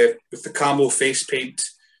in with the camo face paint.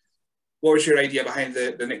 What was your idea behind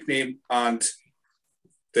the nickname and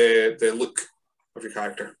the look of your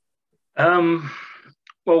character?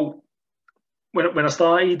 Well, when I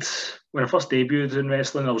first debuted in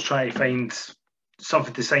wrestling, I was trying to find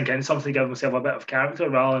something to sink in, something to give myself a bit of character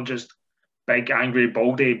rather than just big, angry,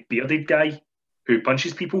 baldy, bearded guy who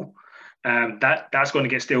punches people. That's going to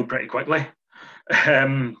get stale pretty quickly.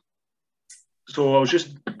 So I was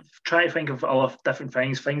just trying to think of other different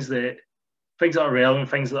things that are relevant,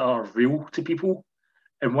 things that are real to people.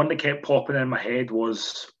 And one that kept popping in my head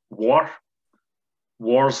was war.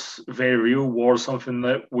 War's very real. War's something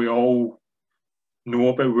that we all know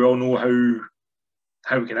about. We all know how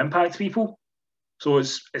it can impact people. So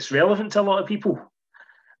it's relevant to a lot of people.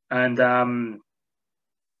 And I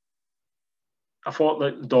thought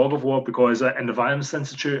that the Dog of War, because in the Violence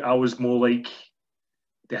Institute, I was more like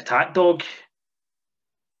the attack dog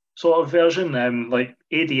sort of version. Like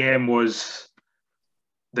ADM was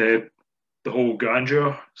the whole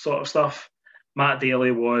grandeur sort of stuff. Matt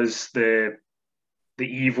Daly was the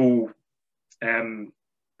evil, the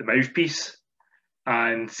mouthpiece,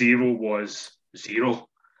 and Zero was Zero.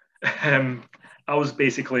 I was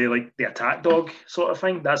basically like the attack dog sort of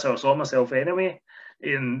thing. That's how I saw myself anyway.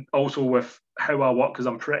 And also with how I work, because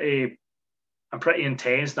I'm pretty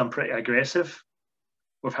intense and I'm pretty aggressive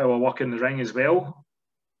with how I work in the ring as well.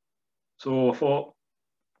 So I thought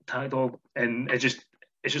attack dog, and it just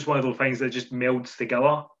it's just one of those things that just melds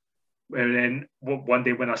together. And then one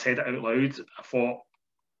day when I said it out loud, I thought,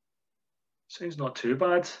 sounds not too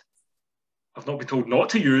bad. I've not been told not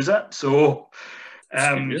to use it, so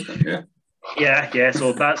yeah.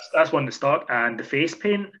 So that's one that stuck. And the face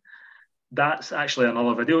paint, that's actually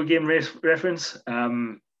another video game reference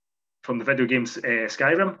from the video game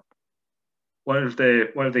Skyrim. One of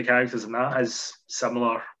the characters in that has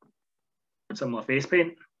similar face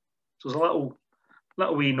paint. So there's a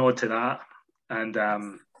little wee nod to that, and I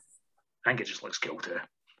think it just looks cool too.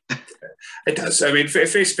 It does. I mean,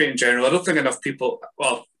 face paint in general, I don't think enough people.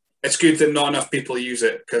 Well, it's good that not enough people use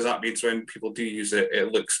it, because that means when people do use it,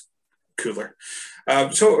 it looks cooler.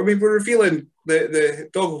 So, I mean, we're revealing the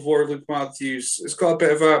Dog of War, Luke Matthews, has got a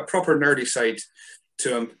bit of a proper nerdy side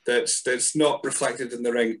to him that's not reflected in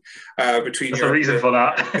the ring. Between There's a reason for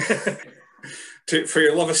that. For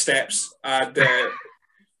your love of steps and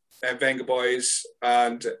Venga Boys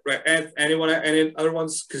and any other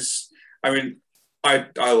ones, because I mean I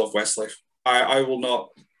love Westlife. I will not.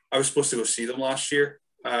 I was supposed to go see them last year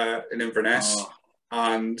in Inverness,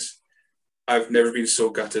 and I've never been so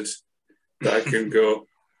gutted that I couldn't go.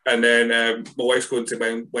 And then my wife's going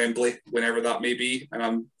to Wembley whenever that may be, and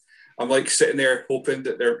I'm like sitting there hoping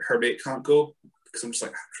that her mate can't go, because I'm just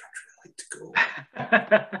like, I'd really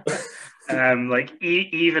like to go. Like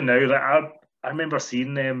even now, like I remember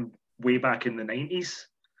seeing them way back in the 90s,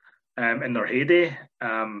 in their heyday.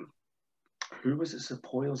 Who was it?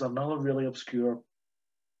 There's another really obscure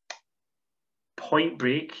Point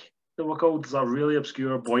Break, they were called. It's a really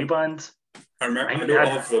obscure boy band. I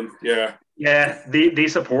know of them. Yeah, they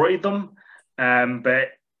supported them, but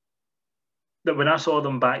when I saw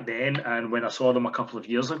them back then and when I saw them a couple of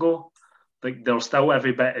years ago, like they're still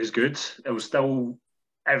every bit as good. It was still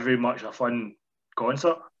every much a fun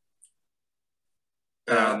concert.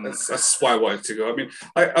 That's why I wanted to go. I mean,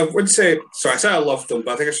 I would say, I say I love them,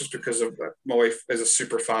 but I think it's just because of my wife is a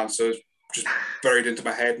super fan, so it's just buried into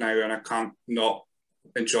my head now, and I can't not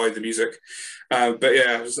enjoy the music. But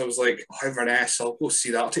yeah, I was like, Inverness, I'll go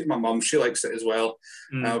see that. I'll take my mum; she likes it as well.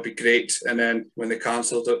 It'll be great. And then when they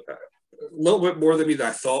cancelled it, a little bit more than me than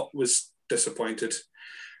I thought, was disappointed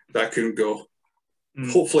that I couldn't go.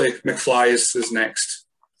 Hopefully, McFly is next.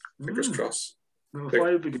 Fingers crossed.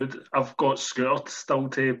 McFly would be good. I've got Scooter still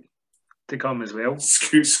to come as well.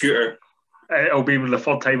 Scooter. It'll be the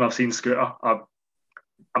third time I've seen Scooter.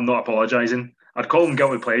 I'm not apologising. I'd call them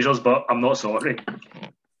guilty pleasures, but I'm not sorry.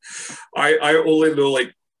 I only know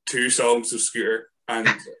like 2 songs of Scooter, and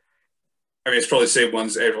I mean it's probably the same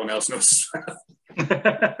ones everyone else knows.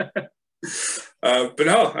 But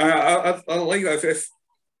no, I like that. If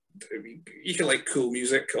you can like cool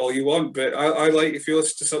music all you want, but I like if you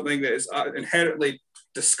listen to something that is inherently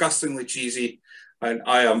disgustingly cheesy, and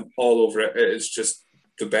I am all over it. It is just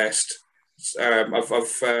the best.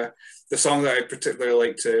 The song that I particularly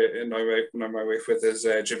like to annoy my wife with is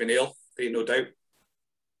Jimmy Neal, Ain't No Doubt.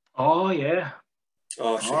 Oh yeah.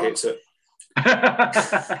 Oh, she hates it.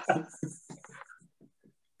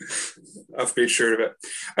 I've made sure of it.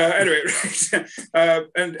 Anyway, right.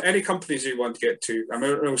 And any companies you want to get to? I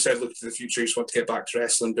know we said look to the future, you just want to get back to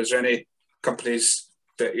wrestling, but is there any companies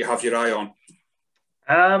that you have your eye on?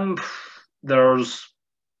 There's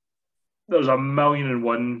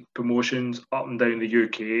 1,000,001 promotions up and down the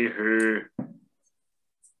UK who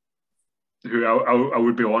I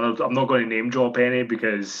would be honoured. I'm not going to name drop any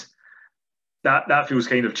because that feels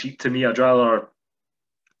kind of cheap to me. I'd rather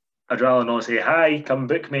not say hi, come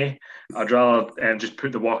book me. I'd rather just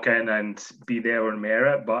put the work in and be there on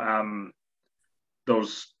merit. But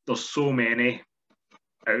there's so many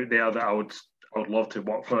out there that I would love to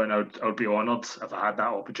work for, and I would be honoured if I had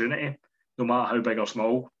that opportunity, no matter how big or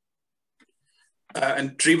small.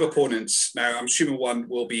 And dream opponents. Now, I'm assuming one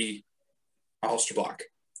will be Aleister Black,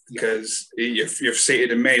 because you've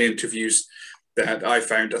stated in many interviews that I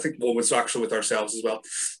found, I think one was actually with ourselves as well,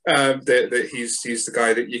 that he's the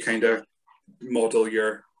guy that you kind of model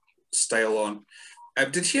your style on.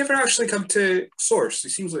 Did he ever actually come to Source? He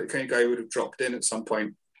seems like the kind of guy who would have dropped in at some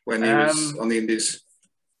point when he was on the Indies.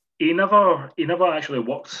 He never actually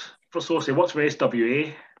worked for Source. He worked for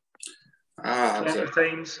SWA plenty of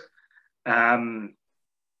times.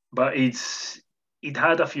 But he'd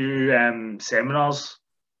had a few seminars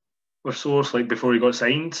with Source, like before he got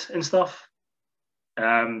signed and stuff.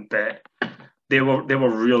 But they were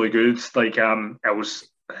really good. Like it was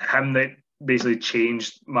him that basically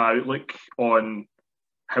changed my outlook on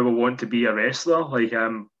how I want to be a wrestler. Like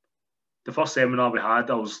the first seminar we had,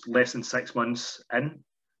 I was less than 6 months in,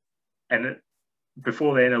 and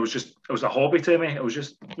before then it was a hobby to me. It was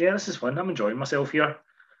just, this is fun. I'm enjoying myself here.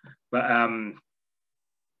 But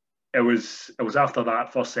it was after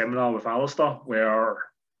that first seminar with Alistair where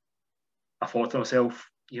I thought to myself,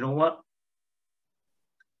 you know what?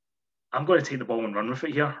 I'm going to take the ball and run with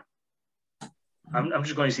it here. I'm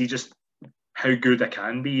just going to see just how good I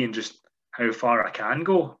can be and just how far I can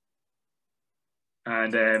go.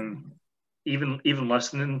 And even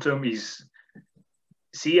listening to him,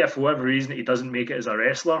 see if for whatever reason he doesn't make it as a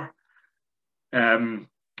wrestler,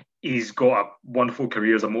 he's got a wonderful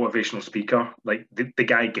career as a motivational speaker. Like the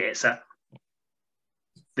guy gets it.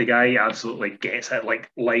 The guy absolutely gets it.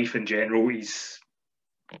 Like life in general,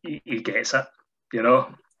 he gets it. You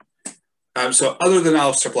know. So other than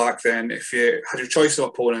Alistair Black, then, if you had your choice of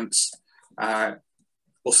opponents,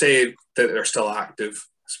 we'll say that they're still active,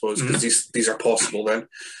 I suppose, because these are possible. Then,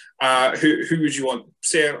 who would you want?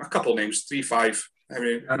 Say a couple names, 3, 5. Who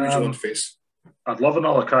would you want to face? I'd love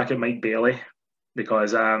another crack at Mike Bailey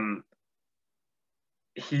because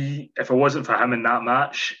if it wasn't for him in that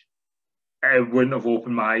match, it wouldn't have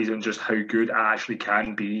opened my eyes on just how good I actually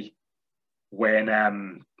can be when I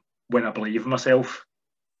believe in myself.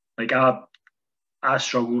 Like I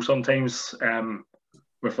struggle sometimes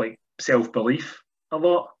with like self-belief a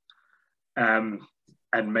lot, and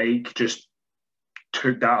Mike just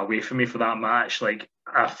took that away from me for that match. Like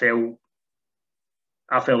I felt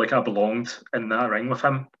like I belonged in that ring with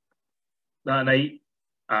him that night,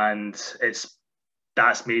 and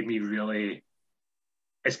that's made me really.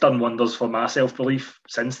 It's done wonders for my self-belief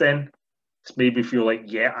since then. It's made me feel like,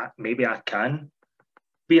 maybe I can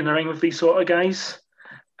be in the ring with these sort of guys.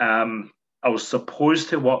 I was supposed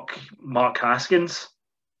to work Mark Haskins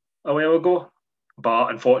a while ago, but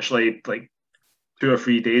unfortunately, like 2 or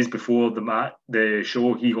 3 days before the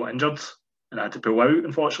show, he got injured and I had to pull out,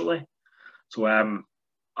 unfortunately. So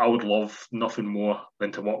I would love nothing more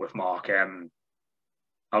than to work with Mark. I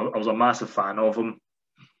was a massive fan of him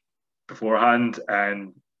beforehand,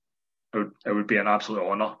 and it would be an absolute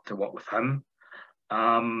honour to work with him.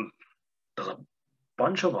 There's a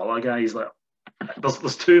bunch of other guys like.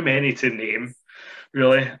 There's too many to name,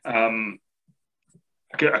 really. I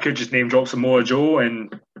could just name drop Samoa Joe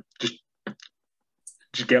and just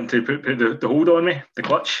get him to put the hold on me, the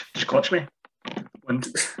clutch, just clutch me, and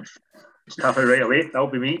just tap it right away. That'll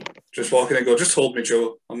be me. Just walk in and go, just hold me,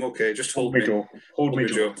 Joe. I'm okay. Just hold me, Joe. Hold me,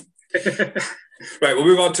 Joe. Right, we'll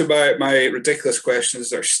move on to my ridiculous questions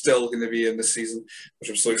that are still going to be in this season, which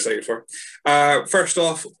I'm so excited for. First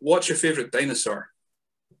off, what's your favourite dinosaur?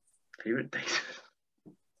 Favourite dinosaur?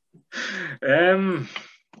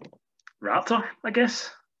 Raptor, I guess.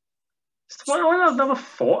 It's one I've never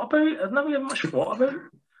thought about. I've never given much thought about.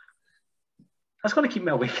 That's going to keep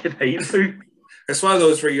me awake at night now. It's one of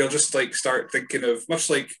those where you'll just like start thinking of, much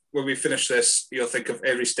like when we finish this, you'll think of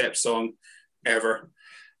every Step song ever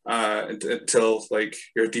until like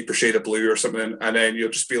you're a deeper shade of blue or something, and then you'll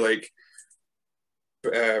just be like,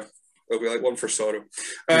 it'll be like One for Sorrow.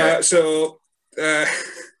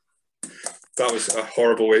 That was a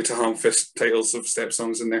horrible way to ham-fist titles of Step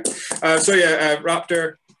songs in there.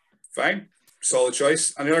 Raptor, fine, solid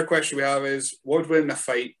choice. And the other question we have is, what would win in a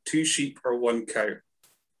fight, 2 sheep or 1 cow?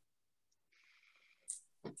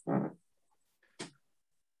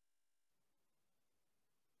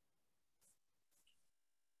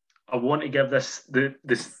 I want to give this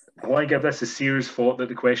a serious thought that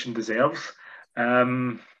the question deserves.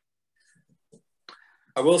 I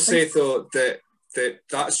will say though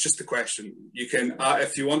that's just the question. You can,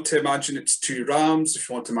 if you want to imagine it's 2 rams, if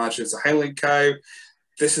you want to imagine it's a Highland cow,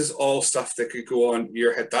 this is all stuff that could go on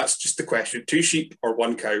your head. That's just the question: 2 sheep or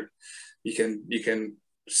 1 cow. You can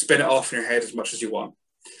spin it off in your head as much as you want.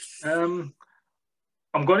 I'm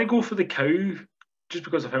going to go for the cow just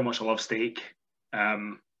because of how much I love steak.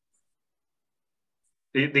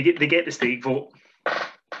 They get the steak vote.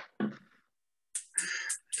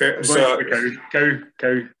 Fair. So cow.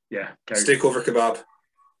 Yeah, cow. Steak over kebab.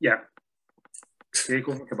 Yeah, steak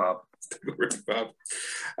over kebab.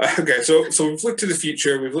 Okay, so we've looked to the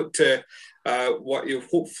future. We've looked to what you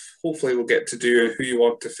hopefully will get to do and who you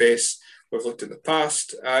want to face. We've looked at the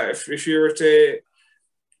past. If you were to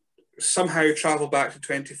somehow travel back to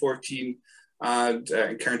 2014 and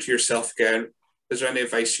encounter yourself again, is there any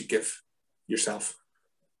advice you give yourself?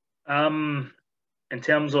 In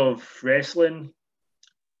terms of wrestling,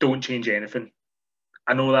 don't change anything.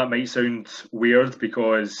 I know that might sound weird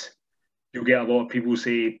because you'll get a lot of people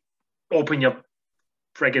say, open your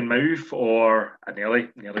friggin' mouth, or I nearly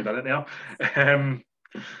done it there.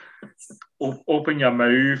 Open your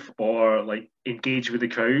mouth or like engage with the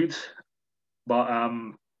crowd. But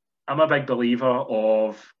I'm a big believer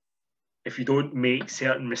of if you don't make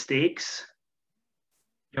certain mistakes,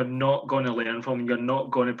 you're not going to learn from them, you're not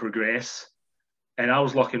going to progress. And I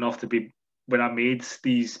was lucky enough to be, when I made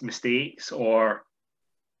these mistakes or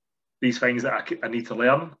these things that I need to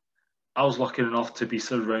learn, I was lucky enough to be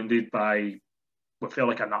surrounded by what felt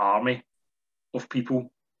like an army of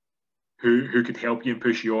people who could help you and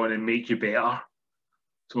push you on and make you better.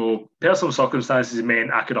 So personal circumstances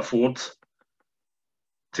meant I could afford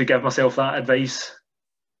to give myself that advice.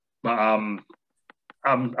 But I'm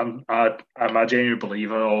a genuine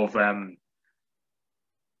believer of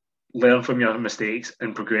learn from your mistakes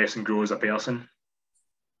and progress and grow as a person.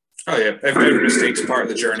 Oh yeah, every mistake's part of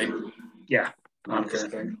the journey. Yeah, kind of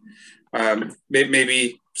thing.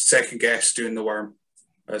 Maybe second guess doing the worm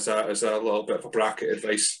as a little bit of a bracket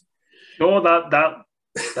advice. No, that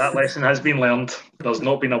lesson has been learned. There's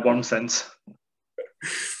not been a worm since.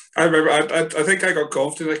 I remember. I think I got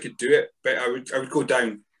confident I could do it, but I would go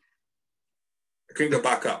down. I couldn't go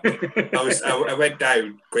back up. I went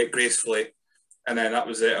down quite gracefully, and then that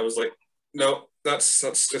was it. I was like, no, that's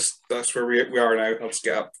where we are now. I'll just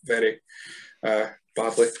get up very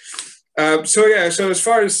badly. So as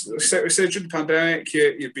far as we said during the pandemic,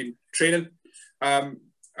 you've been training.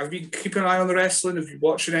 Have you been keeping an eye on the wrestling? Have you been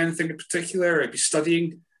watching anything in particular? Have you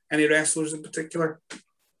studying any wrestlers in particular?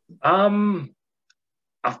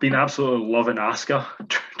 I've been absolutely loving Asuka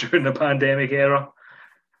during the pandemic era.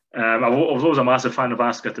 I was always a massive fan of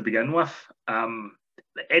Asuka to begin with.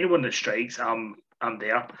 Anyone that strikes, I'm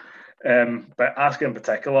there. But Asuka in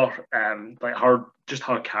particular, like her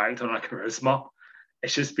character and her charisma,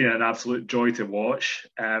 it's just been an absolute joy to watch.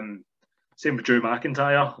 Same with Drew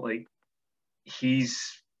McIntyre. Like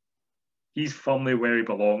he's firmly where he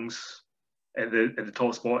belongs at the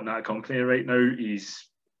top spot in that company right now. He's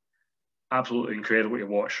absolutely incredible to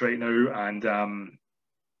watch right now, and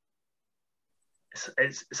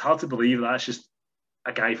it's hard to believe that's just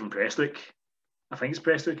a guy from Prestwick. I think it's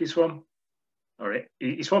Prestwick he's from. All right,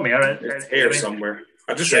 he's from here. It's here somewhere.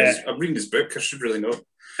 I'm reading his book. I should really know.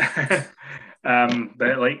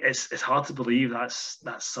 But like, it's hard to believe that's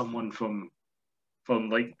someone from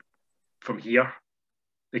here.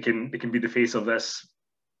 They can be the face of this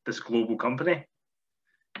global company.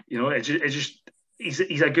 You know, it's just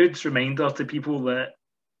he's a good reminder to people that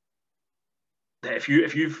if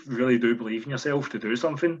you really do believe in yourself to do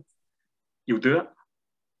something, you'll do it.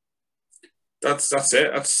 That's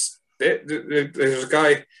it. That's it. There's a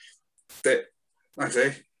guy that,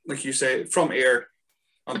 like you say, from here,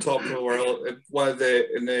 on top of the world, one of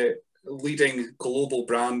the leading global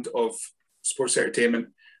brand of sports entertainment,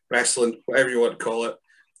 wrestling, whatever you want to call it,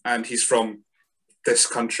 and he's from this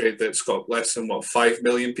country that's got less than 5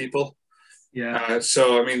 million people. Yeah.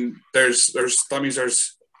 So I mean, there's a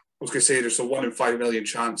 1 in 5 million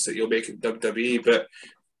chance that you'll make it WWE, but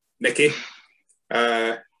Nikki,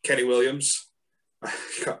 Kenny Williams,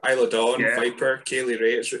 Isla Dawn, Viper, Kaylee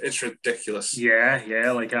Ray, it's ridiculous.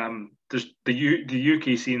 Yeah. Like there's the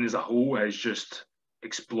UK scene as a whole has just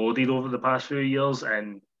exploded over the past few years,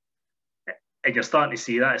 and you're starting to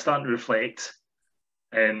see that. It's starting to reflect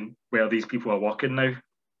where these people are working now.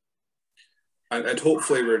 And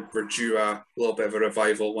hopefully we're due a little bit of a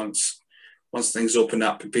revival once things open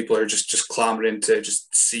up and people are just clamoring to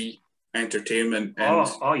just see entertainment. And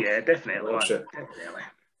oh yeah, definitely. Definitely.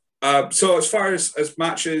 So as far as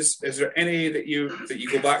matches, is there any that you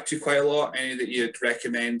go back to quite a lot? Any that you'd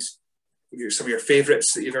recommend? Some of your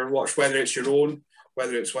favourites that you've ever watched, whether it's your own,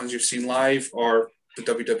 whether it's ones you've seen live or the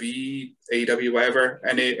WWE, AEW, whatever.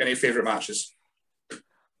 Any favourite matches?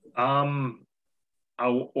 I'll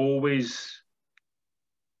always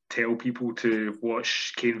tell people to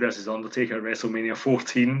watch Kane versus Undertaker at WrestleMania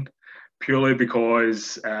 14, purely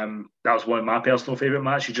because that was one of my personal favourite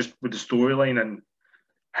matches, just with the storyline and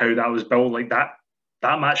how that was built. Like that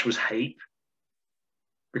match was hype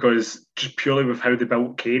because just purely with how they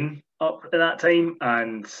built Kane up at that time,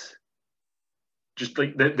 and just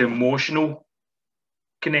like the emotional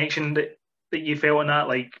connection that you felt in that.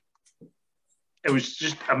 Like it was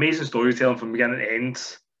just amazing storytelling from beginning to end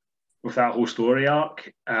with that whole story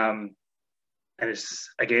arc. And it's,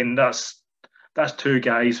 again, that's two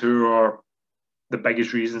guys who are the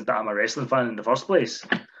biggest reasons that I'm a wrestling fan in the first place.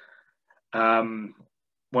 One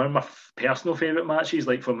of my personal favourite matches,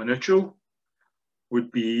 like from a neutral,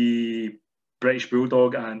 would be British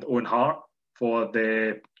Bulldog and Owen Hart for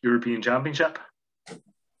the European Championship.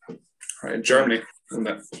 Right, in Germany, isn't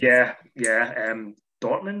it? Yeah.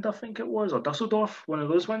 Dortmund, I think it was, or Dusseldorf, one of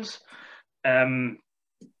those ones. But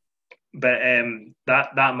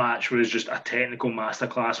that match was just a technical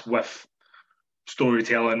masterclass with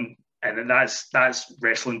storytelling, and that's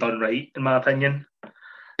wrestling done right, in my opinion.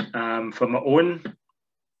 For my own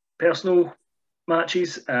personal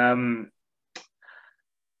matches,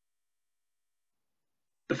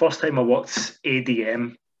 the first time I watched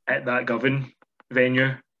ADM at that Govan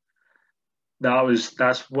venue,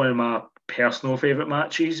 that's one of my personal favourite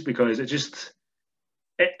matches, because it's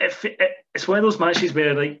one of those matches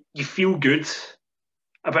where like you feel good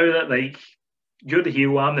about it. Like, you're the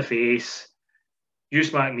heel, I'm the face. You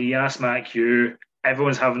smack me, I smack you.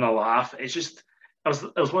 Everyone's having a laugh. It's just,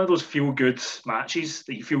 it was one of those feel good matches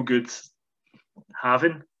that you feel good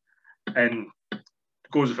having. And it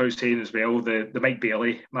goes without saying as well, the Mike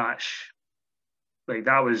Bailey match, like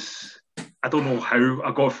that was, I don't know how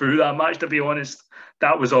I got through that match, to be honest.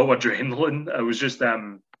 That was all adrenaline. It was just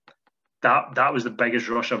that was the biggest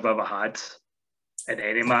rush I've ever had in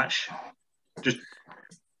any match. Just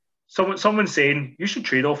someone saying, you should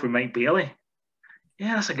trade off with Mike Bailey.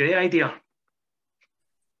 Yeah, that's a great idea.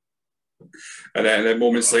 And then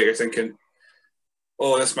moments later thinking,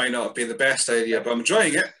 oh, this might not have been the best idea, but I'm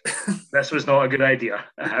enjoying it. This was not a good idea.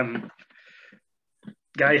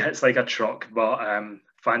 Guy hits like a truck, but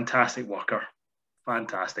fantastic worker.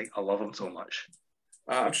 Fantastic. I love him so much.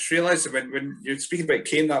 I just realised that when you're speaking about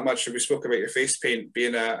Kane that much, and we spoke about your face paint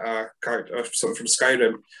being a character or something from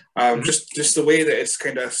Skyrim, just the way that it's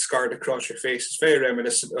kind of scarred across your face, it's very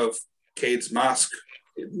reminiscent of Cade's mask.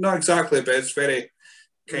 Not exactly, but it's very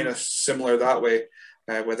kind of similar that way.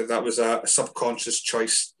 Whether that was a subconscious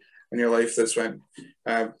choice in your life that's went,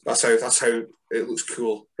 that's how it looks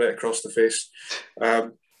cool right across the face.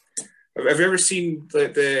 Have you ever seen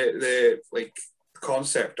the like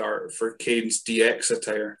concept art for Kane's DX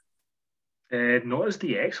attire? Not as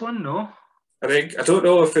DX one, no. I don't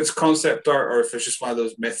know if it's concept art or if it's just one of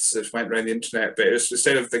those myths that went around the internet, but it's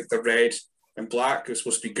instead of the red and black, it was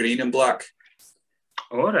supposed to be green and black.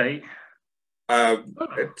 All right.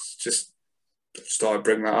 It's just thought I'd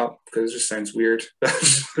bring that up because it just sounds weird.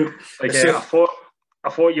 Like, I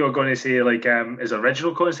thought you were going to say like his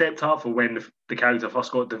original concept art for when the character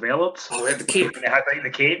first got developed. Oh, we had the cape. When they had like the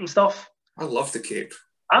cape and stuff. I love the cape.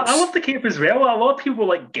 I love the cape as well. A lot of people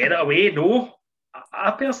like get it away. No,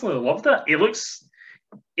 I personally loved it. He looks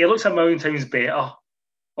a million times better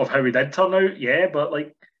of how he did turn out. Yeah, but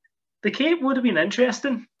like the cape would have been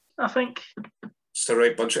interesting, I think. Just the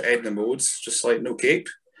right bunch of Edna modes, just like no cape.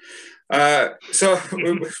 So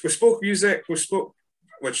we spoke music. We spoke,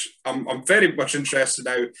 which I'm very much interested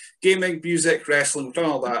now. Gaming, music, wrestling, we've done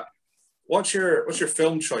all that. What's your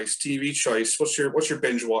film choice, TV choice? What's your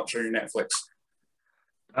binge watch on your Netflix?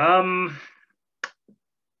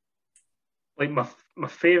 Like my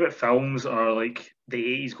favorite films are like the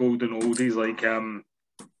 80s golden oldies, like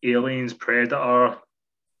Aliens, Predator,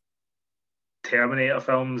 Terminator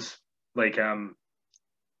films. Like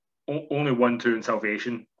only 1, 2, and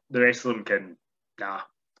Salvation. The rest of them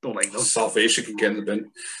don't like them. Salvation can get in the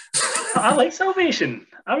bin. I like Salvation.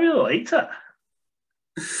 I really liked it.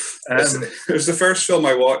 It was the first film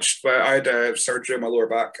I watched, but I had surgery on my lower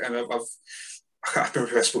back, and I remember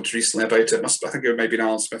who I spoke to recently about it. I think it might be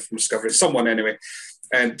Alan Smith from Discovery, someone anyway.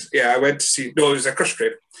 And yeah, I went to see. No, it was a Chris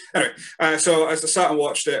Craig. Anyway, so as I sat and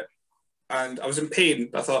watched it, and I was in pain.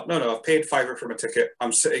 I thought, no, I've paid £5 for my ticket.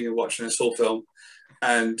 I'm sitting and watching this whole film,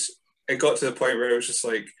 and it got to the point where it was just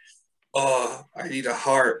like, oh, I need a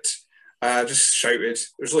heart. I just shouted.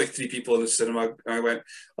 There's only 3 people in the cinema, and I went,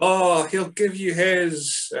 oh, he'll give you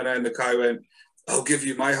his. And then the guy went, I'll give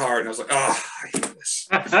you my heart. And I was like, oh, I hate this.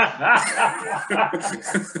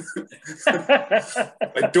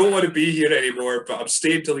 I don't want to be here anymore, but I'm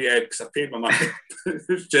staying till the end because I paid my money.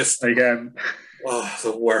 It's just, like,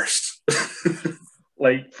 the worst.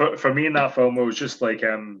 Like, for me in that film, it was just like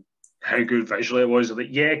how good visually it was. Like,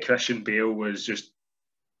 yeah, Christian Bale was just,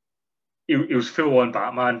 he was full on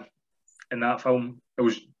Batman in that film. It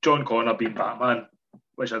was John Connor being Batman,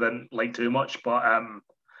 which I didn't like too much, but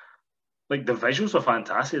like the visuals were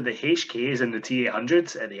fantastic. The HKs and the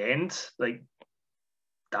T800s at the end, like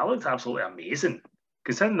that looked absolutely amazing.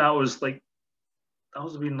 Considering that was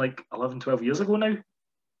been like 11, 12 years ago now,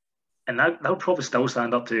 and that would probably still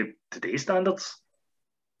stand up to today's standards.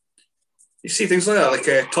 You see things like that,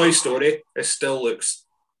 like Toy Story, it still looks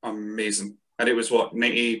amazing, and it was what,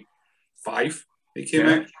 95 it came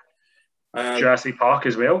out. Jurassic Park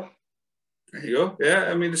as well. There you go. Yeah,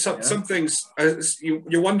 I mean, some things,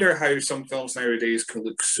 you wonder how some films nowadays can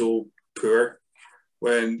look so poor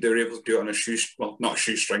when they're able to do it on not a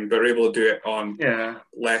shoestring, but they're able to do it on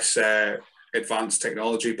less advanced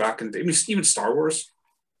technology back in the, I mean, even Star Wars.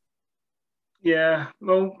 Yeah,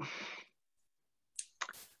 well,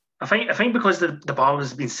 I think because the bar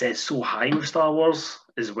has been set so high with Star Wars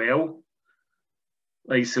as well,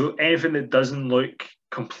 like, so anything that doesn't look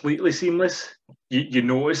completely seamless, you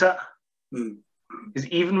notice it. Because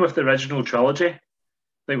even with the original trilogy,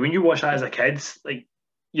 like when you watch that as a kid, like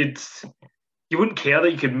you wouldn't care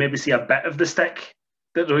that you could maybe see a bit of the stick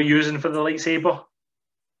that they're using for the lightsaber.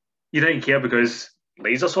 You didn't care because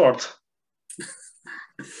laser sword.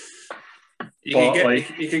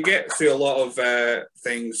 You can get through a lot of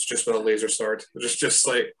things just with a laser sword. Just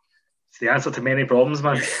like it's the answer to many problems,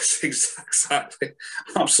 man. Yes, exactly,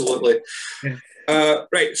 absolutely. Yeah.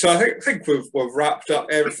 Right, so I think we've wrapped up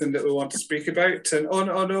everything that we want to speak about, and oh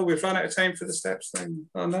no, we've run out of time for the steps thing.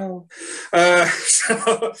 Oh no.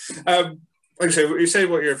 Like I said, you said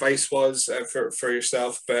what your advice was for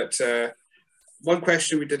yourself, but one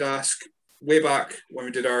question we did ask way back when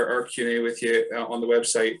we did our Q&A with you on the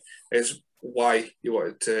website is why you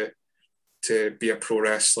wanted to be a pro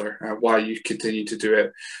wrestler, why you continue to do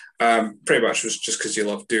it. Pretty much was just because you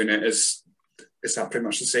love doing it. Is that pretty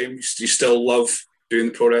much the same? You still love doing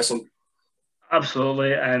the pro wrestling?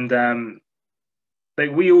 Absolutely, and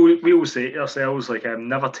like we always say to ourselves, like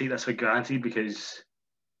never take this for granted because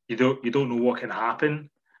you don't know what can happen.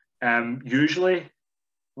 Usually,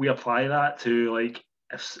 we apply that to like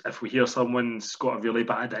if we hear someone's got a really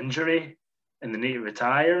bad injury and they need to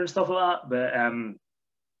retire and stuff like that, but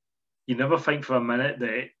you never think for a minute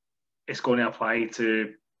that it's going to apply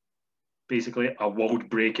to basically a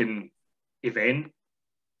world-breaking event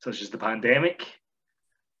such as the pandemic.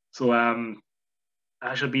 So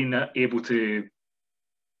actually being able to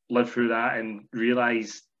live through that and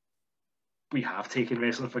realise we have taken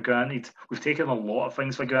wrestling for granted. We've taken a lot of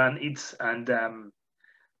things for granted, and a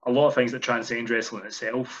lot of things that transcend wrestling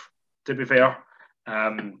itself, to be fair.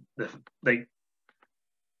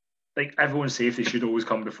 Like everyone's safety should always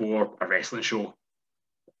come before a wrestling show.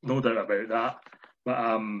 No doubt about that.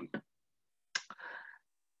 But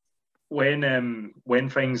when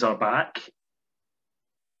things are back,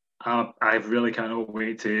 I really cannot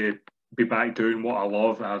wait to be back doing what I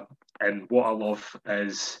love. And what I love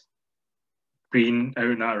is being out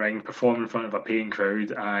in that ring, performing in front of a paying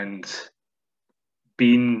crowd, and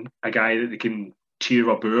being a guy that they can cheer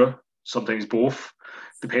or boo, sometimes both,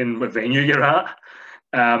 depending what venue you're at.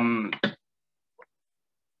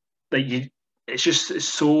 It's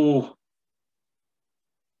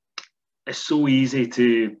so easy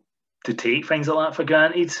to take things like that for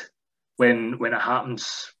granted when it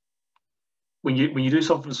happens. When you do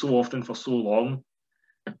something so often for so long,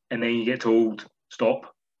 and then you get told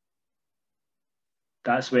stop.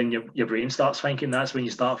 That's when your brain starts thinking. That's when you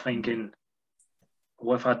start thinking,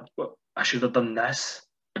 what if I should have done this?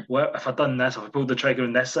 What if I'd done this? If I pulled the trigger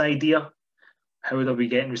on this idea, how would I be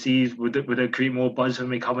getting received? Would it create more buzz when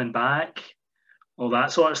we coming back? All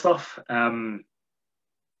that sort of stuff.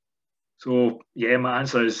 So yeah, my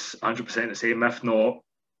answer is 100% the same, if not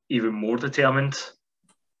even more determined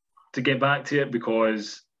to get back to it,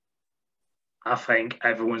 because I think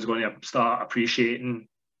everyone's going to start appreciating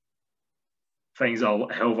things a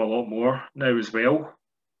hell of a lot more now as well.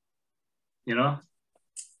 You know?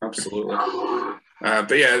 Absolutely.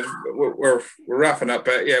 But yeah, we're wrapping up.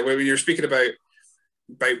 But yeah, when you're speaking about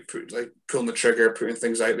like pulling the trigger, putting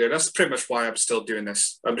things out there, that's pretty much why I'm still doing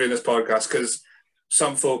this. I'm doing this podcast because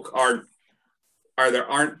some folk either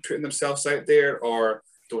aren't putting themselves out there, or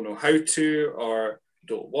don't know how to, or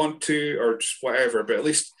don't want to, or just whatever. But at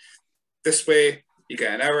least this way, you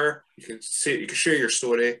get an hour. You can share your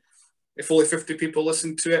story. If only 50 people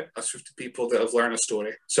listen to it, that's 50 people that have learned a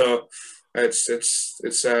story. So it's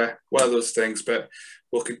one of those things. But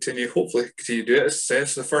we'll hopefully continue to do it. As I said,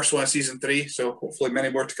 it's the first one of season 3, so hopefully many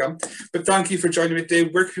more to come. But thank you for joining me today.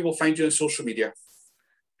 Where can people find you on social media?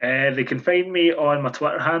 They can find me on my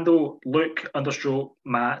Twitter handle,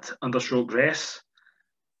 Luke_Matt_Gress.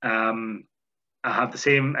 I have the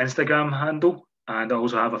same Instagram handle, and I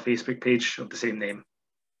also have a Facebook page of the same name.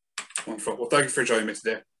 Wonderful. Well, thank you for joining me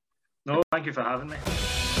today. No, thank you for having me.